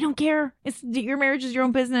said, we don't care. Your marriage is your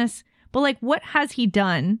own business. But, like, what has he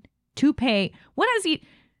done to pay?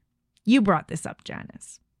 You brought this up,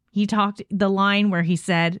 Janice. He talked the line where he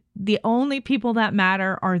said, the only people that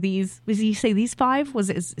matter are these, was he say these five? Was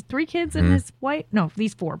it 3 kids and his wife? No,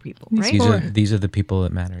 these 4 people, right? These are the people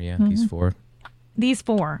that matter. Yeah. These 4. These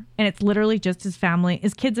 4. And it's literally just his family,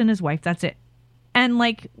 his kids and his wife. That's it. And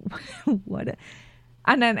like,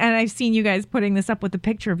 and I've seen you guys putting this up with the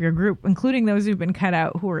picture of your group, including those who've been cut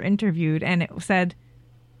out, who were interviewed. And it said,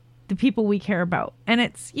 the people we care about. And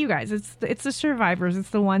it's you guys, it's the survivors,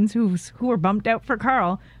 it's the ones who were bumped out for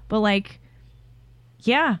Carl. But like,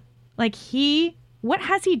 yeah, like what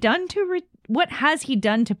has he done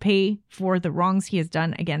to pay for the wrongs he has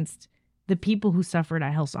done against the people who suffered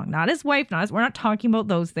at Hillsong? Not his wife, we're not talking about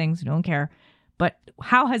those things, we don't care. But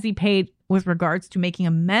how has he paid with regards to making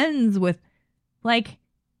amends with, like,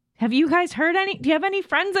 have you guys heard do you have any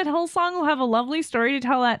friends at Hillsong who have a lovely story to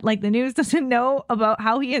tell that, like, the news doesn't know about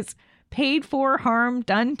how he has paid for harm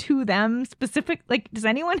done to them specific? Like, does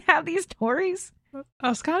anyone have these stories?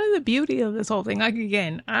 That's kind of the beauty of this whole thing. Like,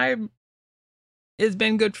 again, it's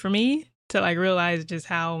been good for me to, like, realize just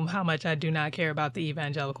how much I do not care about the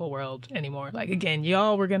evangelical world anymore. Like, again,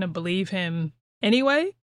 y'all were going to believe him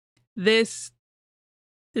anyway. This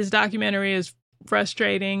documentary is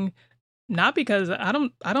frustrating. Not because I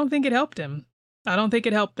don't think it helped him. I don't think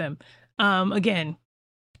it helped them. Again,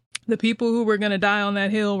 the people who were going to die on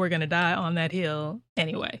that hill were going to die on that hill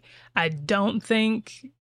anyway. I don't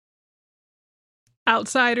think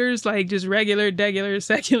outsiders, like just regular,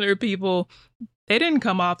 secular people, they didn't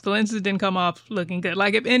come off, the lenses didn't come off looking good.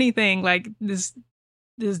 Like, if anything, like this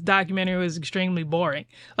documentary was extremely boring.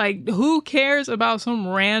 Like, who cares about some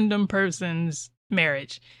random person's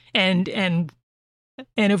marriage? And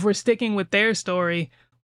if we're sticking with their story,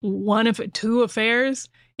 2 affairs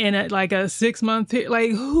in a 6-month period, like,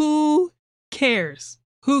 who cares?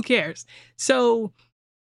 Who cares? So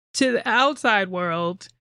to the outside world,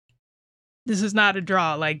 this is not a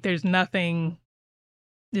draw. Like there's nothing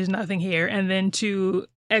here. And then to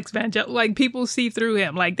ex-evangelical, like people see through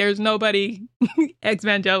him. Like there's nobody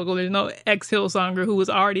ex-evangelical. There's no ex-Hillsonger who was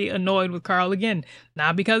already annoyed with Carl again.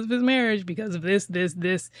 Not because of his marriage, because of this,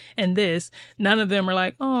 and this. None of them are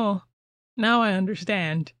like, oh, now I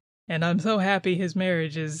understand. And I'm so happy his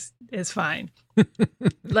marriage is fine.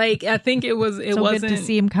 Like, I think it wasn't good to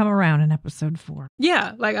see him come around in episode 4.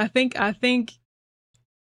 Yeah. Like, I think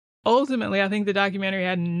ultimately, I think the documentary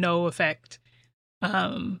had no effect.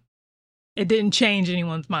 It didn't change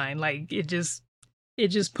anyone's mind. Like, it just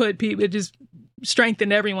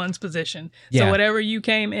strengthened everyone's position. Yeah. So whatever you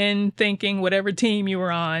came in thinking, whatever team you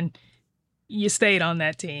were on, you stayed on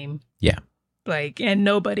that team. Yeah. Like, and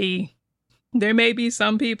there may be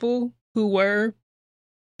some people who were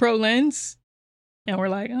pro-Lentz and were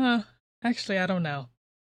like, actually, I don't know.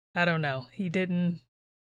 They're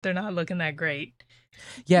not looking that great.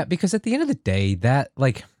 Yeah, because at the end of the day, that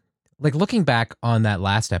like looking back on that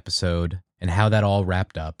last episode and how that all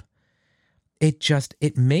wrapped up,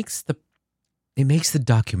 it makes the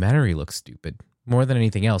documentary look stupid more than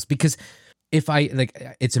anything else. Because if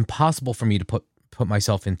it's impossible for me to put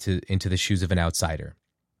myself into the shoes of an outsider.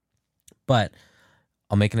 But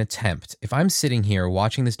I'll make an attempt. If I'm sitting here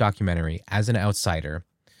watching this documentary as an outsider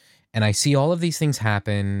and I see all of these things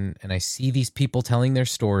happen and I see these people telling their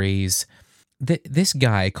stories, this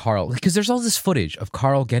guy, Carl, because there's all this footage of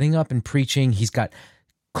Carl getting up and preaching. He's got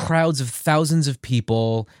crowds of thousands of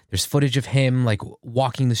people. There's footage of him like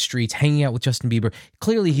walking the streets, hanging out with Justin Bieber.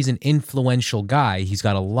 Clearly, he's an influential guy. He's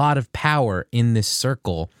got a lot of power in this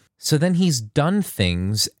circle. So then he's done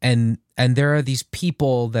things, and there are these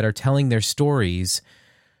people that are telling their stories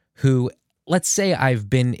who, let's say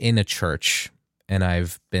I've been in a church and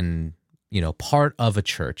I've been, part of a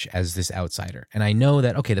church as this outsider. And I know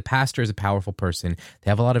that, okay, the pastor is a powerful person.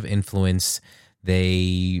 They have a lot of influence.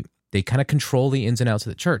 They kind of control the ins and outs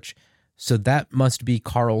of the church. So that must be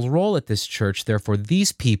Carl's role at this church. Therefore,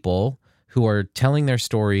 these people who are telling their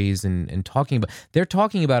stories and talking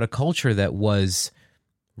about a culture that was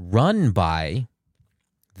run by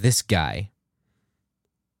this guy.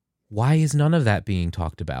 Why is none of that being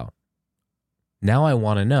talked about? Now I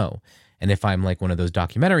want to know. And if I'm like one of those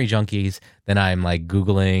documentary junkies, then I'm like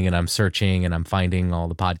Googling and I'm searching and I'm finding all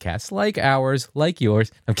the podcasts like ours, like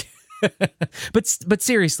yours. Okay. But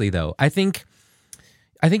seriously though, I think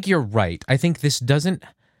you're right. I think this doesn't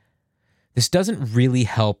really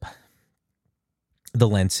help the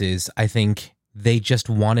Lentzes. I think they just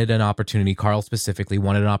wanted an opportunity. Carl specifically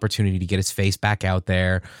wanted an opportunity to get his face back out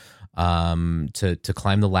there, to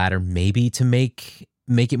climb the ladder, maybe to make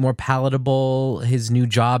it more palatable, his new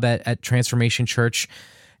job at Transformation Church.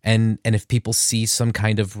 And if people see some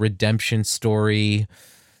kind of redemption story,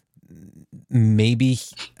 maybe.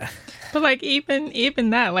 But like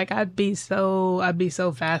even that, like I'd be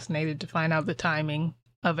so fascinated to find out the timing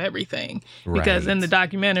of everything. Because in the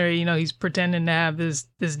documentary, he's pretending to have this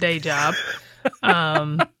day job.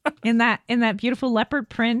 In that beautiful leopard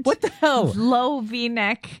print. What the hell? Low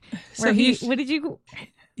V-neck. So he's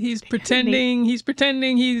pretending he's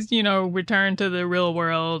returned to the real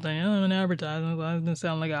world and an advertising, I've been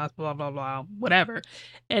selling the gospel, blah blah blah, whatever.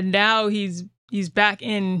 And now he's back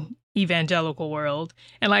in evangelical world.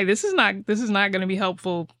 And like this is not going to be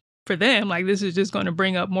helpful for them. Like this is just going to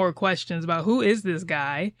bring up more questions about who is this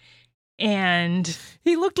guy. And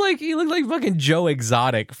he looked like fucking Joe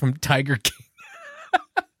Exotic from Tiger King.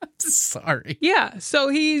 Sorry. Yeah. So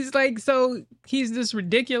he's this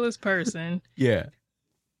ridiculous person. Yeah.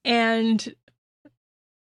 And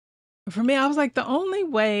for me, I was like, the only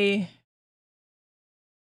way,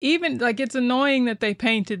 even like, it's annoying that they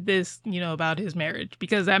painted this, about his marriage,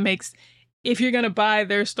 because that makes, if you're going to buy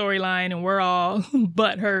their storyline and we're all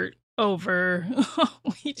butthurt over,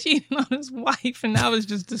 he cheated on his wife, and that was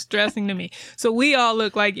just distressing to me. So we all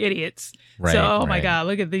look like idiots. Right, so, my God,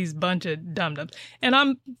 look at these bunch of dum-dums. And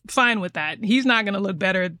I'm fine with that. He's not going to look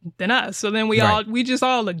better than us. So then we just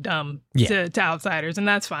all look dumb to outsiders, and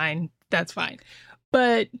that's fine. That's fine.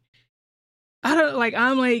 But I don't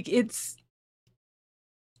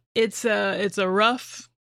it's a rough,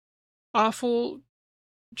 awful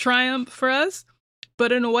triumph for us,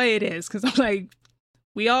 but in a way it is, because I'm like,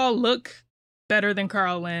 we all look better than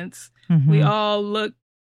Carl Lentz. Mm-hmm. We all look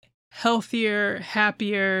healthier,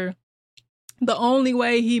 happier. The only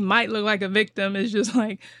way he might look like a victim is just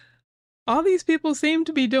like, all these people seem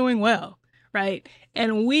to be doing well, right?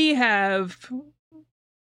 And we've left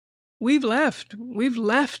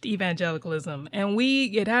evangelicalism, and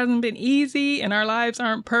it hasn't been easy, and our lives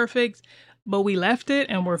aren't perfect, but we left it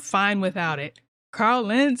and we're fine without it. Carl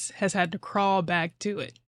Lentz has had to crawl back to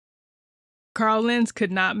it. Carl Lentz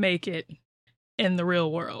could not make it in the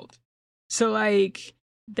real world. So like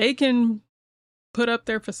they can put up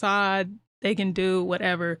their facade, they can do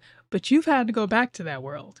whatever, but you've had to go back to that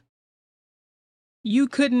world. You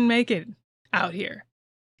couldn't make it out here.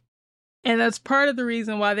 And that's part of the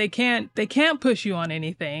reason why they can't push you on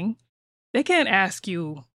anything. They can't ask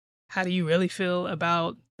you, how do you really feel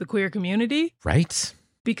about the queer community? Right.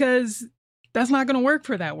 Because that's not going to work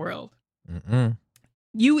for that world. Mm-mm.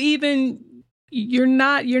 You're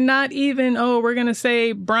not even, oh, we're going to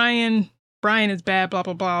say Brian is bad, blah,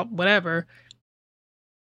 blah, blah, whatever.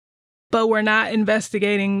 But we're not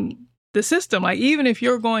investigating the system. Like, even if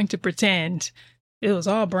you're going to pretend it was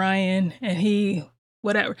all Brian and he,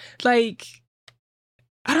 whatever, like,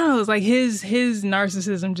 I don't know, it's like his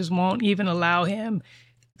narcissism just won't even allow him.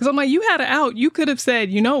 Because I'm like, you had it out. You could have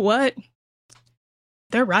said, you know what?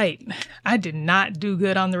 They're right. I did not do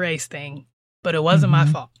good on the race thing, but it wasn't my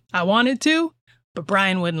fault. I wanted to, but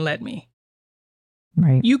Brian wouldn't let me.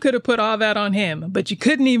 Right. You could have put all that on him, but you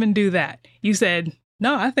couldn't even do that. You said,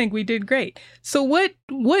 no, I think we did great. So what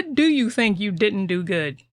do you think you didn't do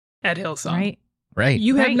good at Hillsong? Right.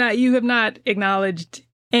 You have not acknowledged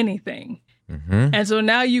anything. Mm-hmm. And so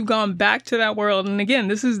now you've gone back to that world. And again,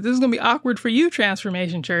 this is going to be awkward for you,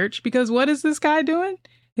 Transformation Church, because what is this guy doing?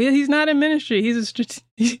 He's not in ministry. He's a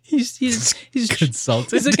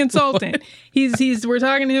consultant. He's a consultant. We're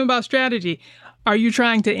talking to him about strategy. Are you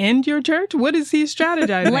trying to end your church? What is he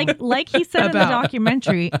strategizing? Like he said in the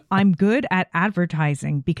documentary, I'm good at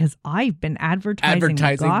advertising because I've been advertising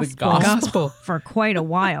the gospel for quite a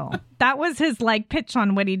while. That was his pitch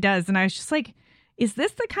on what he does. And I was just like, is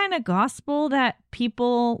this the kind of gospel that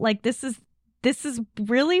people like? This is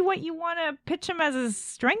really what you want to pitch him as his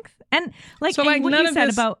strength? And what you said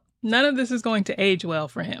about none of this is going to age well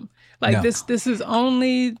for him. No.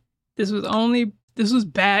 This was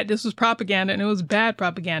bad. This was propaganda, and it was bad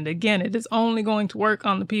propaganda. Again, it is only going to work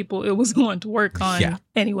on the people it was going to work on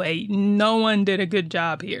anyway. No one did a good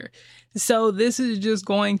job here. So this is just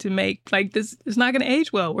going to make this. It's not going to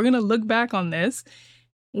age well. We're going to look back on this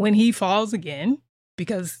when he falls again,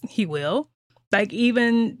 because he will.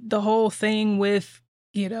 Even the whole thing with,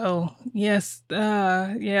 that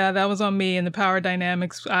was on me and the power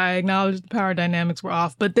dynamics. I acknowledge the power dynamics were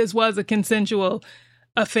off, but this was a consensual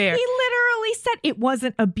affair. He literally said it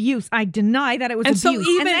wasn't abuse. I deny that it was abuse. So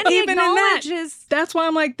even in that, that's why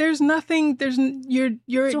I'm like,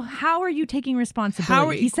 you're. So how are you taking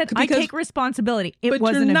responsibility? He said, I take responsibility. It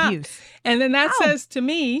wasn't abuse. And then that says to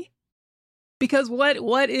me, because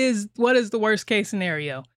what is the worst case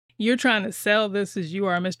scenario? You're trying to sell this as you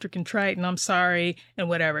are Mr. Contrite and I'm sorry and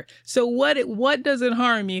whatever. So what does it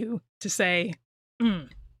harm you to say,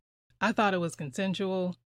 I thought it was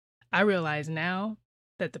consensual. I realize now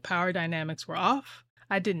that the power dynamics were off.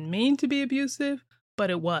 I didn't mean to be abusive,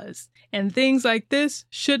 but it was. And things like this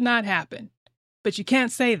should not happen. But you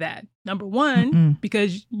can't say that. Number one,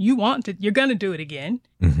 because you're going to do it again.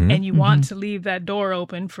 And you want to leave that door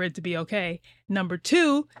open for it to be okay. Number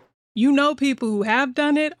two, people who have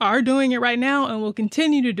done it, are doing it right now, and will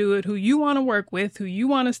continue to do it, who you want to work with, who you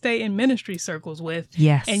want to stay in ministry circles with.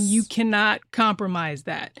 Yes. And you cannot compromise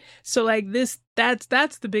that. So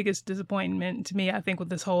that's the biggest disappointment to me, I think, with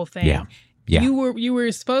this whole thing. Yeah.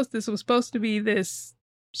 This was supposed to be this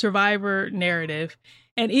survivor narrative.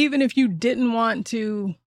 And even if you didn't want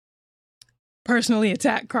to personally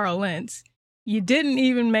attack Carl Lentz, you didn't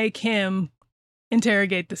even make him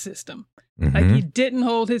interrogate the system. You didn't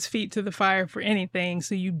hold his feet to the fire for anything.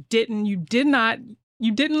 So you didn't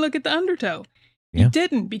look at the undertow. You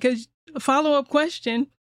didn't, because a follow-up question,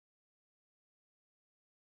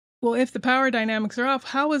 well, if the power dynamics are off,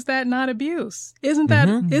 how is that not abuse? Isn't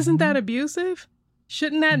that abusive?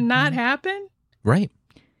 Shouldn't that not happen? Right.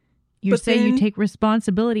 You say you take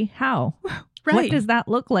responsibility. How? Right. What does that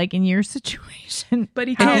look like in your situation? But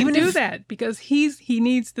he can't do that because he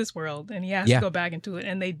needs this world and he has to go back into it,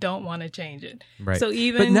 and they don't want to change it. Right. So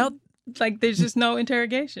even there's just no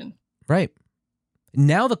interrogation. Right.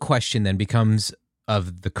 Now the question then becomes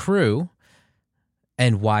of the crew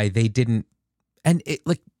and why they didn't, and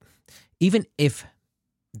even if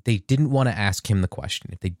they didn't want to ask him the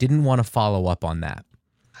question, if they didn't want to follow up on that,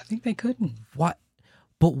 I think they couldn't. What?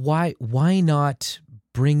 But why not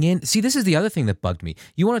bring in... See, this is the other thing that bugged me.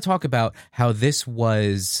 You want to talk about how this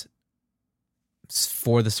was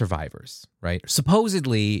for the survivors, right?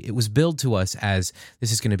 Supposedly, it was billed to us as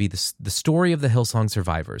this is going to be the story of the Hillsong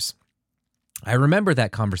survivors. I remember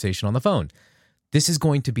that conversation on the phone. This is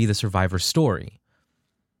going to be the survivor story.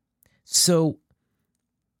 So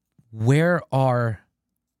where are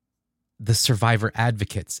the survivor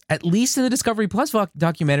advocates. At least in the Discovery Plus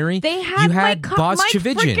documentary, they had, you had Boz Mike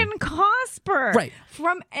Chividjian. Frickin' Cosper, right?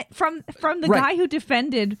 From the guy who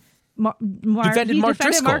defended Mark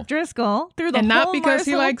Driscoll through the and whole not because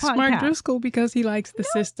he likes podcast. Mark Driscoll, because he likes the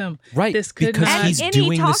system. Right, this could because not. he's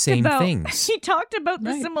doing the same things. He talked about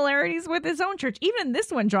the similarities with his own church. Even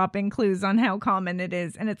this one dropping clues on how common it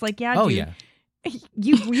is, and it's like, dude,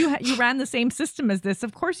 you ran the same system as this.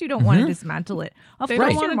 Of course, you don't want to dismantle it. They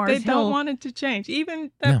don't want it to change. Even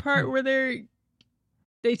that part where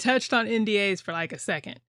they touched on NDAs for like a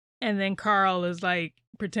second, and then Carl is like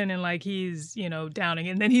pretending like he's, downing.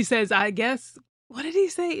 And then he says, I guess, what did he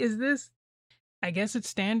say? Is this, I guess it's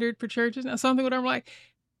standard for churches now? Something whatever. I'm like,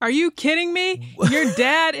 are you kidding me? Your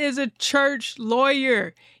dad is a church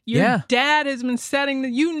lawyer. Your dad has been setting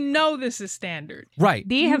this is standard. Right.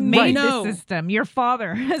 They have made this system. Your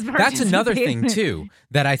father has participated. That's another thing, too,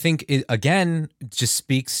 that I think, again, just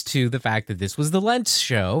speaks to the fact that this was the Lentz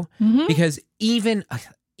show, because even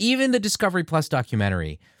the Discovery Plus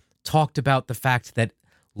documentary talked about the fact that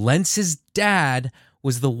Lentz's dad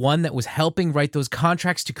was the one that was helping write those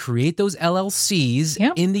contracts to create those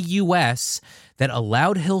LLCs in the U.S. that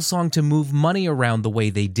allowed Hillsong to move money around the way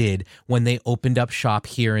they did when they opened up shop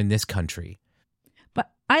here in this country. But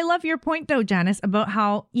I love your point, though, Janice, about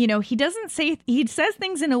how, he doesn't say, he says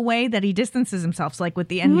things in a way that he distances himself, like with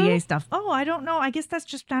the NBA stuff. Oh, I don't know. I guess that's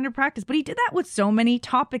just standard practice. But he did that with so many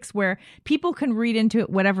topics where people can read into it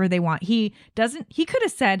whatever they want. He could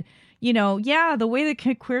have said, the way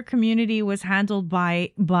the queer community was handled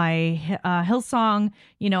by Hillsong,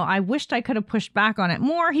 I wished I could have pushed back on it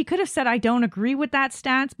more. He could have said, I don't agree with that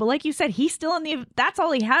stance. But like you said, he's still that's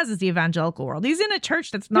all he has is the evangelical world. He's in a church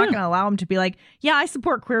that's not going to allow him to be like, I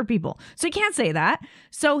support queer people. So he can't say that.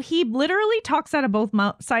 So he literally talks out of both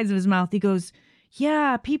sides of his mouth. He goes,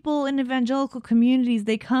 people in evangelical communities,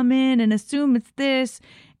 they come in and assume it's this.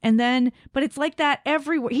 And then, but it's like that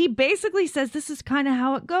everywhere. He basically says this is kind of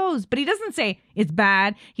how it goes, but he doesn't say it's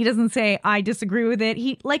bad. He doesn't say I disagree with it.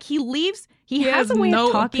 He leaves. He has a way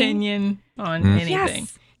of talking. Opinion on anything.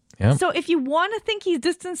 Yes. Yep. So if you want to think he's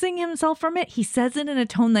distancing himself from it, he says it in a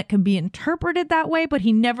tone that can be interpreted that way, but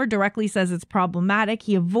he never directly says it's problematic.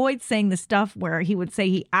 He avoids saying the stuff where he would say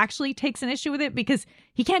he actually takes an issue with it because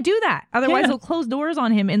he can't do that. Otherwise, he'll close doors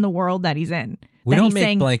on him in the world that he's in. We don't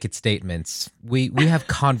make blanket statements. We have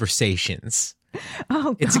conversations.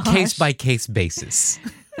 Oh, it's a case-by-case basis.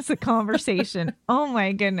 It's a conversation. Oh,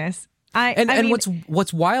 my goodness. I mean,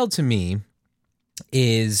 what's wild to me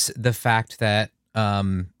is the fact that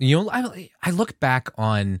I look back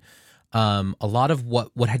on a lot of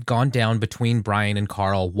what had gone down between Brian and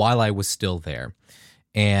Carl while I was still there,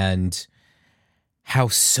 and how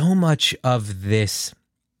so much of this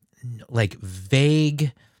like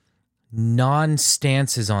vague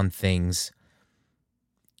non-stances on things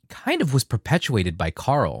kind of was perpetuated by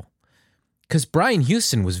Carl. Because Brian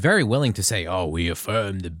Houston was very willing to say, we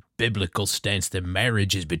affirm the biblical stance that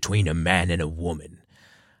marriage is between a man and a woman.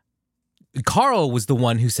 Carl was the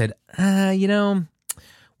one who said,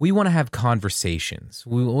 we want to have conversations.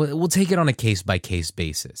 We'll take it on a case-by-case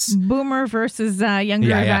basis. Boomer versus younger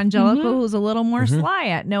evangelical who's a little more sly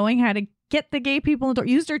at knowing how to get the gay people,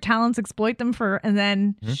 use their talents, exploit them and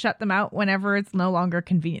then shut them out whenever it's no longer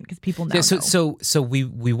convenient because people now know. So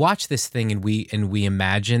we watch this thing and we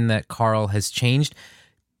imagine that Carl has changed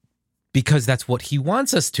because that's what he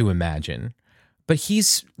wants us to imagine. But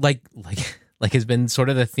he's like has been sort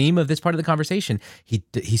of the theme of this part of the conversation. He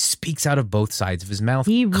speaks out of both sides of his mouth.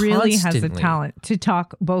 He really constantly. has a talent to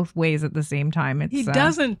talk both ways at the same time. He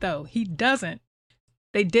doesn't, though. He doesn't.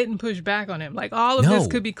 They didn't push back on him. Like all of this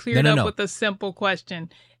could be cleared up with a simple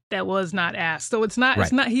question that was not asked. So it's not.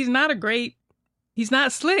 It's not. He's not he's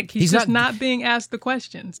not slick. He's just not being asked the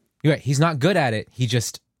questions. You're right. He's not good at it.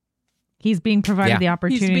 He's being provided the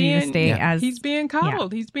opportunity to stay as he's being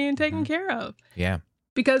coddled. He's being taken care of. Yeah.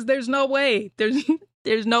 Because there's no way.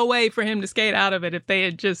 There's no way for him to skate out of it if they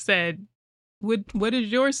had just said, what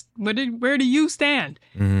is yours? Where do you stand?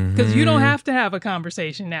 Because you don't have to have a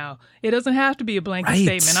conversation now. It doesn't have to be a blanket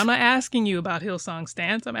statement. I'm not asking you about Hillsong's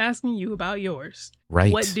stance. I'm asking you about yours.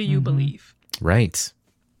 Right. What do you believe? Right.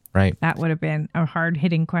 That would have been a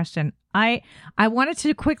hard-hitting question. I wanted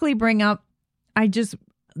to quickly bring up,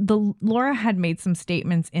 Laura had made some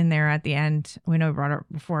statements in there at the end. We know we brought it up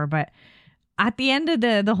before, but at the end of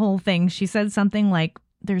the whole thing, she said something like,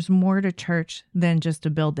 there's more to church than just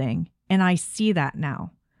a building. And I see that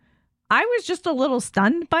now. I was just a little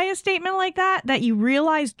stunned by a statement like that you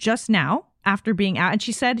realized just now after being out. And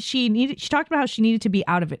she said she talked about how she needed to be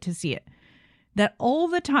out of it to see it. That all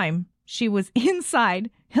the time she was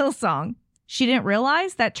inside Hillsong, she didn't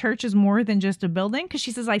realize that church is more than just a building, because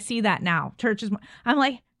she says, I see that now. Church is I'm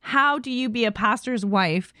like, how do you be a pastor's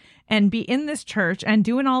wife and be in this church and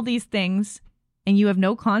doing all these things, and you have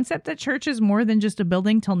no concept that church is more than just a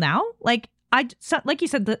building till now? Like you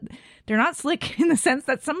said, they're not slick in the sense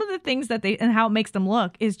that some of the things that they and how it makes them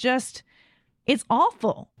look is just, it's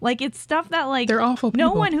awful. Like, it's stuff that, like, they're awful people.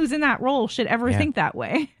 No one who's in that role should ever think that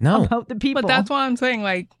way about the people. But that's why I'm saying,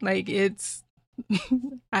 like it's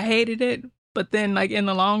I hated it, but then, like, in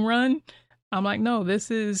the long run, I'm like, no,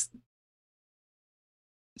 it's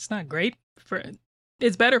not great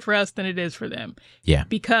it's better for us than it is for them. Yeah.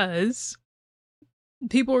 Because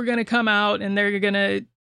people are going to come out and they're going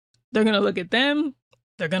to look at them.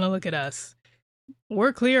 They're going to look at us.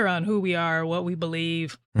 We're clear on who we are, what we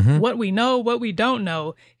believe, what we know, what we don't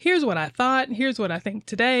know. Here's what I thought. Here's what I think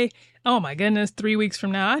today. Oh my goodness, 3 weeks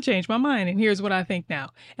from now, I changed my mind, and here's what I think now.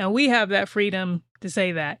 And we have that freedom to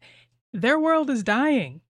say that. Their world is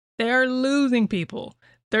dying. They are losing people.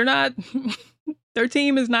 They're not, their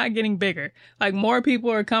team is not getting bigger. Like, more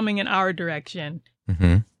people are coming in our direction.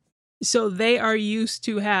 So they are used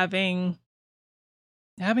to having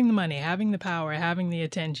the money, having the power, having the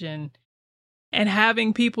attention, and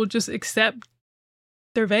having people just accept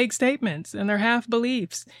their vague statements and their half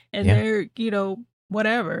beliefs and their,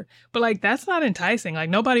 whatever. But, like, that's not enticing. Like,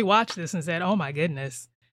 nobody watched this and said, oh my goodness,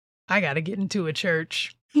 I got to get into a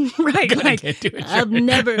church. Right. Like, I've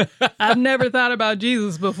never thought about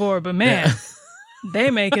Jesus before, but man, they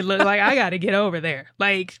make it look like I got to get over there.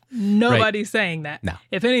 Like, nobody's saying that. No.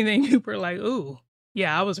 If anything, people are like, ooh,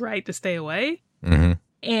 yeah, I was right to stay away.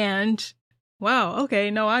 And wow,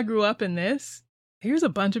 okay, no, I grew up in this. Here's a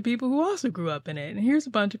bunch of people who also grew up in it. And here's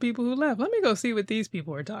a bunch of people who left. Let me go see what these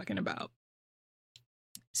people are talking about.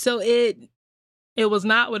 So it was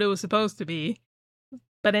not what it was supposed to be.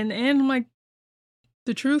 But in the end, I'm like,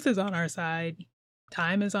 the truth is on our side.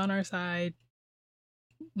 Time is on our side.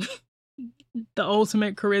 The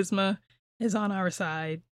ultimate charisma is on our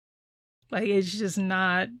side. Like, it's just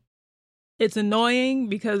not, it's annoying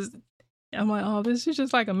because I'm like, oh, this is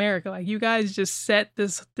just like America. Like, you guys just set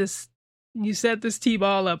you set this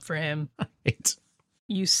T-ball up for him. Right.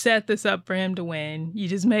 You set this up for him to win. You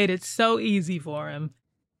just made it so easy for him.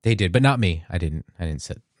 They did, but not me. I didn't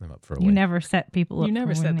set them up for a win. You never set people up. You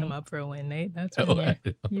never set them up for a win, Nate. That's when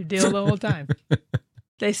you deal the whole time.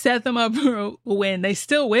 They set them up for a win. They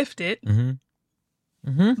still whiffed it.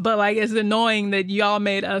 But, like, it's annoying that y'all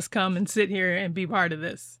made us come and sit here and be part of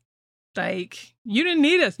this. Like, you didn't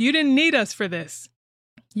need us. You didn't need us for this.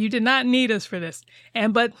 You did not need us for this.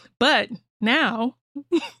 And but now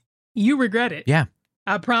you regret it. Yeah.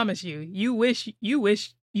 I promise you. You wish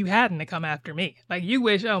you hadn't to come after me. Like, you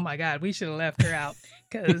wish, oh my God, we should have left her out.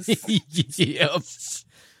 Because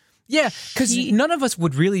yeah, because none of us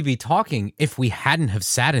would really be talking if we hadn't have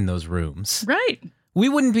sat in those rooms. Right. We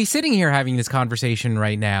wouldn't be sitting here having this conversation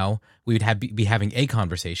right now. We would be having a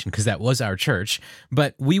conversation because that was our church.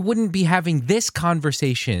 But we wouldn't be having this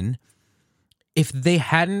conversation if they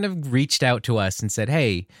hadn't have reached out to us and said,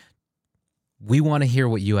 hey, we want to hear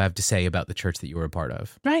what you have to say about the church that you were a part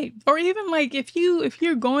of. Right. Or even, like, if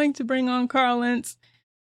you're going to bring on Carl Lentz,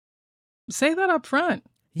 say that up front.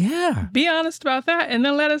 Yeah. Be honest about that and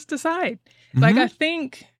then let us decide. Like, I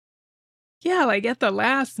think, like, at the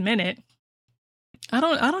last minute, I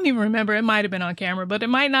don't even remember. It might have been on camera, but it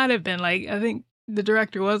might not have been. Like, I think the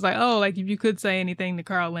director was like, oh, like, if you could say anything to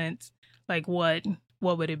Carl Lentz, like, what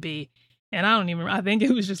would it be? And I think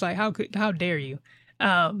it was just like, how dare you?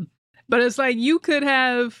 But it's like, you could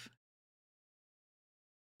have,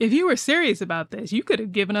 if you were serious about this, you could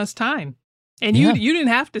have given us time. And you didn't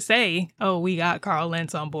have to say, oh, we got Carl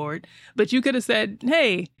Lentz on board. But you could have said,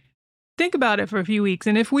 hey, think about it for a few weeks.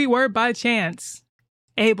 And if we were by chance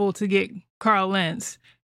able to get Carl Lentz,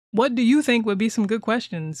 what do you think would be some good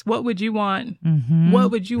questions? What would you want?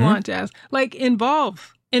 What would you want to ask? Like,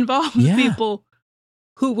 involve the people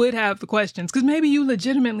who would have the questions. Because maybe you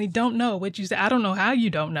legitimately don't know what you say. I don't know how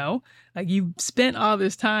you don't know. Like, you spent all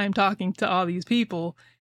this time talking to all these people.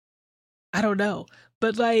 I don't know.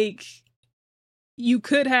 But, like, you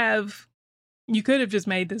could have just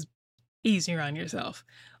made this easier on yourself.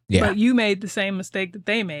 Yeah. But you made the same mistake that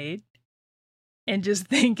they made. And just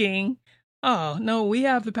thinking, oh, no, we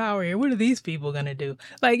have the power here. What are these people going to do?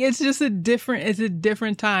 Like, it's just a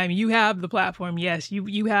different time. You have the platform. Yes,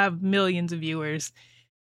 you have millions of viewers.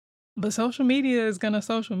 But social media is going to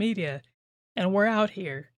social media. And we're out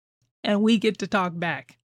here. And we get to talk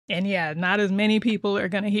back. And yeah, not as many people are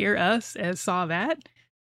going to hear us as saw that.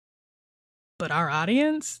 But our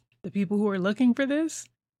audience, the people who are looking for this,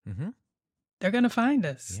 they're going to find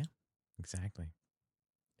us. Yeah, exactly.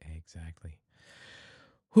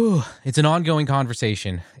 Whew, it's an ongoing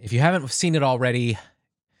conversation. If you haven't seen it already,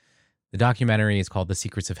 the documentary is called The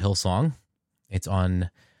Secrets of Hillsong. It's on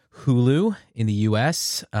Hulu in the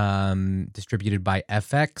U.S., distributed by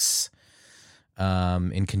FX,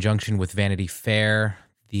 in conjunction with Vanity Fair,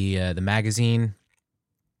 the magazine.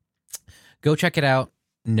 Go check it out,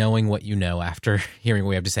 knowing what you know after hearing what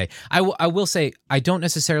we have to say. I will say, I don't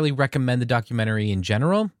necessarily recommend the documentary in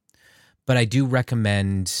general, but I do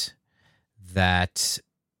recommend that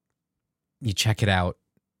you check it out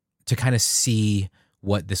to kind of see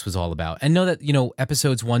what this was all about. And know that,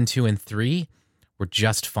 episodes 1, 2, and 3 were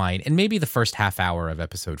just fine. And maybe the first half hour of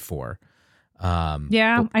episode 4.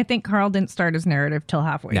 I think Carl didn't start his narrative till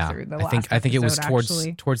halfway through the last I think it was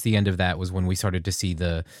episode, towards the end of that was when we started to see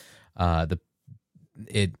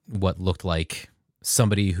what looked like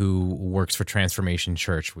somebody who works for Transformation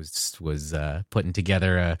Church was putting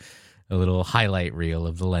together a little highlight reel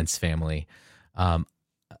of the Lentz family.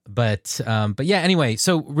 But yeah, anyway,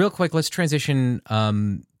 so real quick, let's transition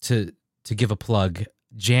to give a plug.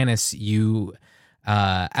 Janice, you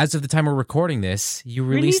as of the time we're recording this, you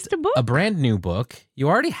released a brand new book. You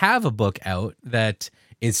already have a book out that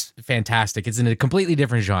is fantastic. It's in a completely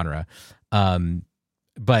different genre.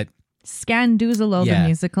 But Scandoozle the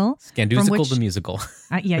musical. Scandoozle the musical.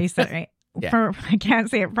 Yeah, you said it right. Yeah. I can't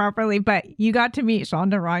say it properly, but you got to meet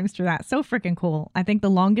Shonda Rhimes through that. So freaking cool. I think the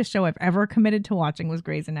longest show I've ever committed to watching was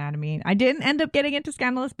Grey's Anatomy. I didn't end up getting into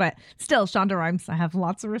Scandalous, but still, Shonda Rhimes, I have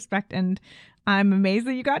lots of respect, and I'm amazed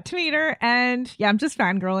that you got to meet her. And yeah, I'm just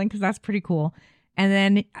fangirling because that's pretty cool. And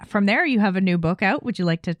then from there, you have a new book out. Would you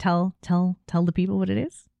like to tell the people what it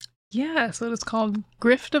is? Yeah, so it's called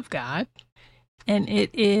Grift of God, and it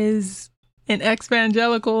is an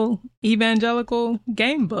evangelical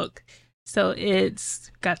game book. So it's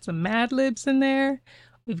got some Mad Libs in there.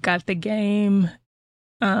 We've got the game.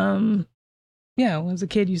 When I was a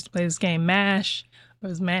kid, used to play this game, MASH. It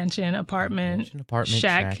was Mansion, Apartment,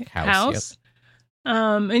 Shack, House.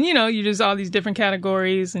 Yep. And you just all these different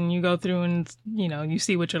categories, and you go through and you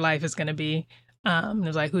see what your life is going to be.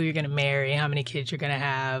 There's like who you're going to marry, how many kids you're going to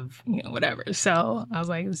have, whatever. So I was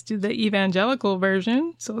like, let's do the evangelical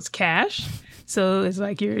version. So it's cash. So it's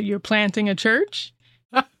like you're planting a church.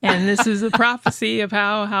 And this is a prophecy of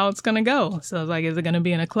how it's going to go. So it's like, is it going to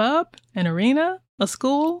be in a club, an arena, a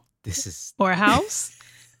school, or a house?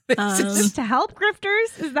 Just to help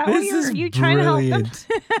grifters? Is that what you're trying to help them?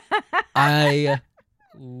 I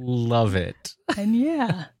love it. And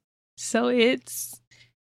yeah, so it's,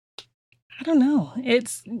 I don't know.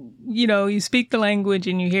 It's, you speak the language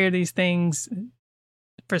and you hear these things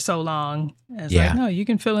for so long. It's like, no, you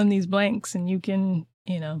can fill in these blanks and you can,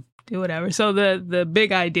 do whatever. So the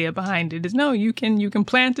big idea behind it is, no, you can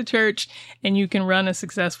plant a church and you can run a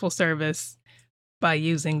successful service by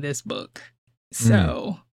using this book.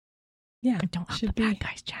 So, yeah, don't help the bad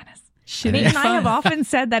guys, Janice. Nate and I have often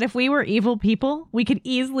said that if we were evil people, we could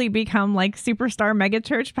easily become like superstar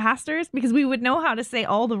megachurch pastors because we would know how to say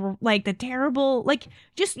all the terrible,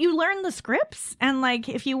 just you learn the scripts and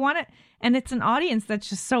if you want it, and it's an audience that's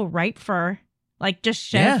just so ripe for just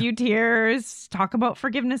shed a few tears, talk about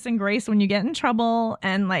forgiveness and grace when you get in trouble.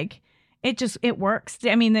 And it works.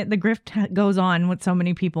 I mean, the grift goes on with so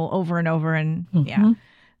many people over and over. And yeah.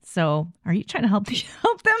 So are you trying to help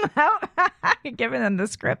them out? Giving them the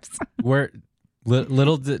scripts.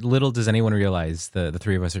 Little does anyone realize the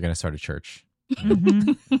three of us are going to start a church.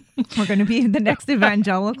 Mm-hmm. We're going to be the next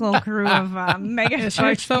evangelical crew of mega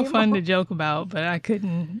church. It's so fun to joke about, but I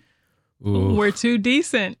couldn't. Ooh. We're too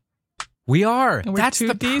decent. We are. That's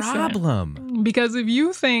the problem. Because if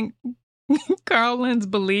you think Carl Lentz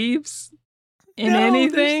believes in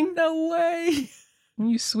anything, no way.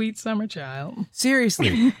 You sweet summer child.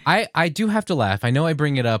 Seriously, I do have to laugh. I know I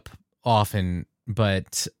bring it up often,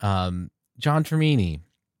 but John Fermini,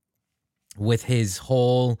 with his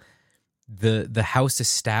whole the house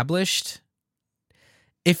established,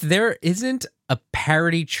 if there isn't a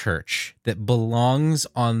parody church that belongs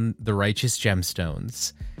on the Righteous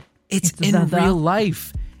Gemstones, it's in real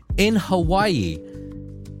life in Hawaii.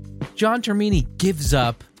 John Termini gives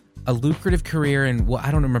up a lucrative career in, I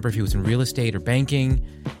don't remember if he was in real estate or banking,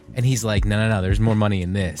 and he's like, no, there's more money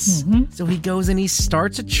in this. Mm-hmm. So he goes and he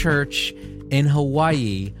starts a church in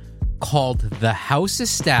Hawaii called The House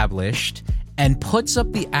Established and puts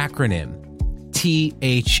up the acronym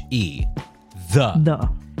THE, the.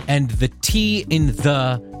 And the T in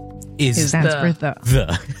the stands for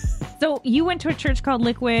the. So you went to a church called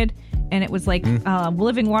Liquid, and it was like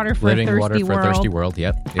living water for a thirsty world.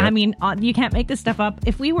 Yep. I mean, you can't make this stuff up.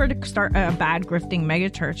 If we were to start a bad grifting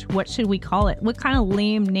megachurch, what should we call it? What kind of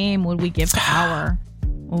lame name would we give to our?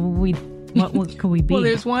 What could we be? Well,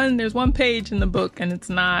 there's one page in the book, and it's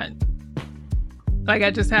not like,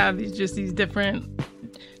 I just have these different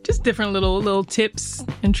little tips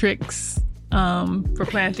and tricks for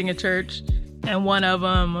planting a church. And one of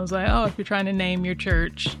them was like, oh, if you're trying to name your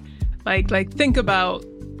church, like think about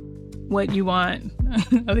what you want. I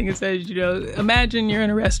think it says, imagine you're in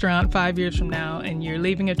a restaurant 5 years from now and you're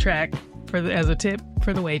leaving a track as a tip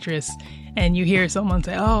for the waitress, and you hear someone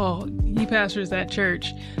say, oh, he pastors that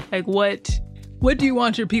church. Like, what do you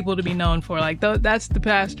want your people to be known for? Like, that's the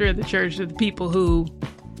pastor of the church of the people who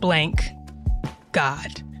blank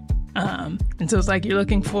God. And so it's like you're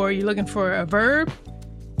looking for a verb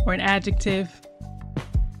or an adjective,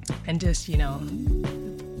 and just,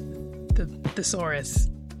 the thesaurus.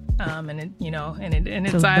 And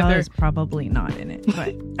it's so either is probably not in it,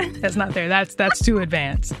 but that's not there. That's too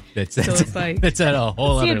advanced. It's at a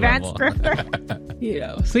whole other level.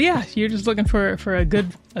 So yeah, you're just looking for a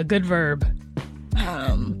good verb.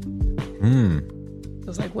 It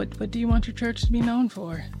was like, what do you want your church to be known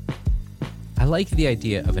for? I like the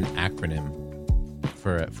idea of an acronym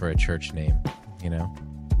for a church name.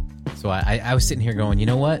 So I was sitting here going, you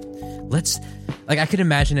know what? I could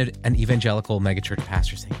imagine an evangelical megachurch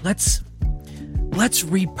pastor saying, let's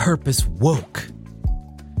repurpose woke,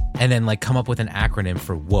 and then come up with an acronym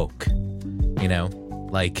for woke,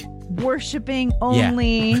 worshiping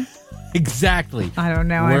only. Yeah. Exactly. I don't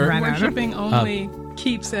know. Worshiping only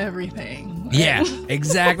keeps everything. Yeah,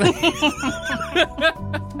 exactly.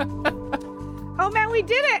 Oh man, we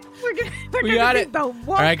did it. We got it. The woke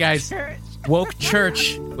all right, guys. Church. Woke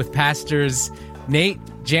Church with pastors Nate,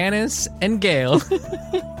 Janice, and Gail.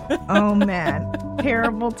 Oh man,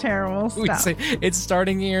 terrible stuff. It's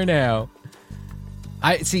starting here now.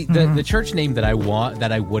 I see the church name that I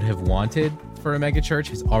would have wanted for a mega church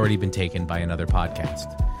has already been taken by another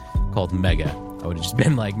podcast called Mega. I would have just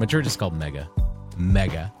been like, my church is called Mega.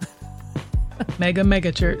 Mega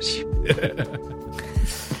church.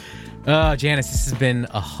 Janice, this has been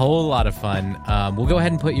a whole lot of fun. We'll go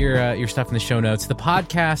ahead and put your stuff in the show notes. The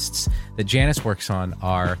podcasts that Janice works on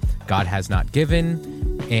are God Has Not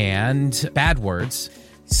Given and Bad Words.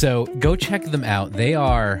 So go check them out. They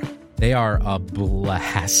are a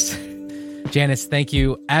blast. Janice, thank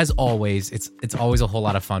you as always. It's always a whole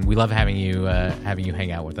lot of fun. We love having you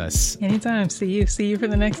hang out with us. Anytime. See you for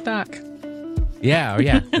the next doc. Yeah,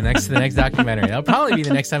 the next documentary. That'll probably be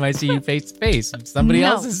the next time I see you face to face. Somebody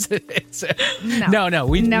else is. No.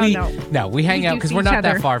 We hang out because we're not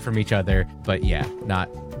that far from each other. But yeah,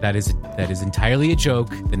 that is entirely a joke.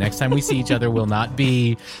 The next time we see each other will not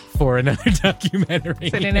be for another documentary.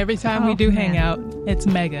 So then every time we do hang out, it's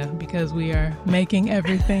mega, because we are making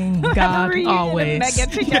everything God always. Mega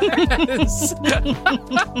together.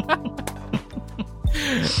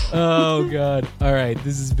 Oh God. All right.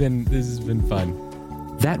 This has been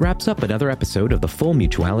fun. That wraps up another episode of the Full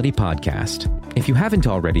Mutuality Podcast. If you haven't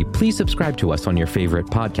already, please subscribe to us on your favorite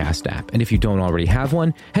podcast app. And if you don't already have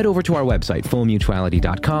one, head over to our website,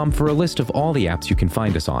 fullmutuality.com, for a list of all the apps you can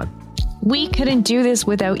find us on. We couldn't do this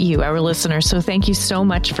without you, our listeners, so thank you so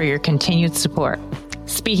much for your continued support.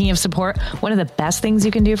 Speaking of support, one of the best things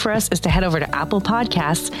you can do for us is to head over to Apple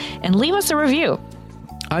Podcasts and leave us a review.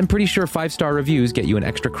 I'm pretty sure 5-star reviews get you an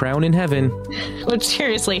extra crown in heaven. But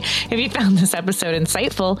seriously, if you found this episode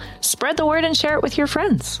insightful, spread the word and share it with your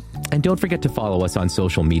friends. And don't forget to follow us on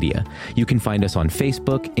social media. You can find us on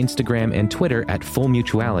Facebook, Instagram, and Twitter at Full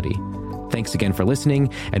Mutuality. Thanks again for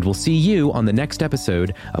listening, and we'll see you on the next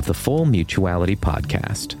episode of the Full Mutuality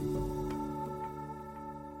Podcast.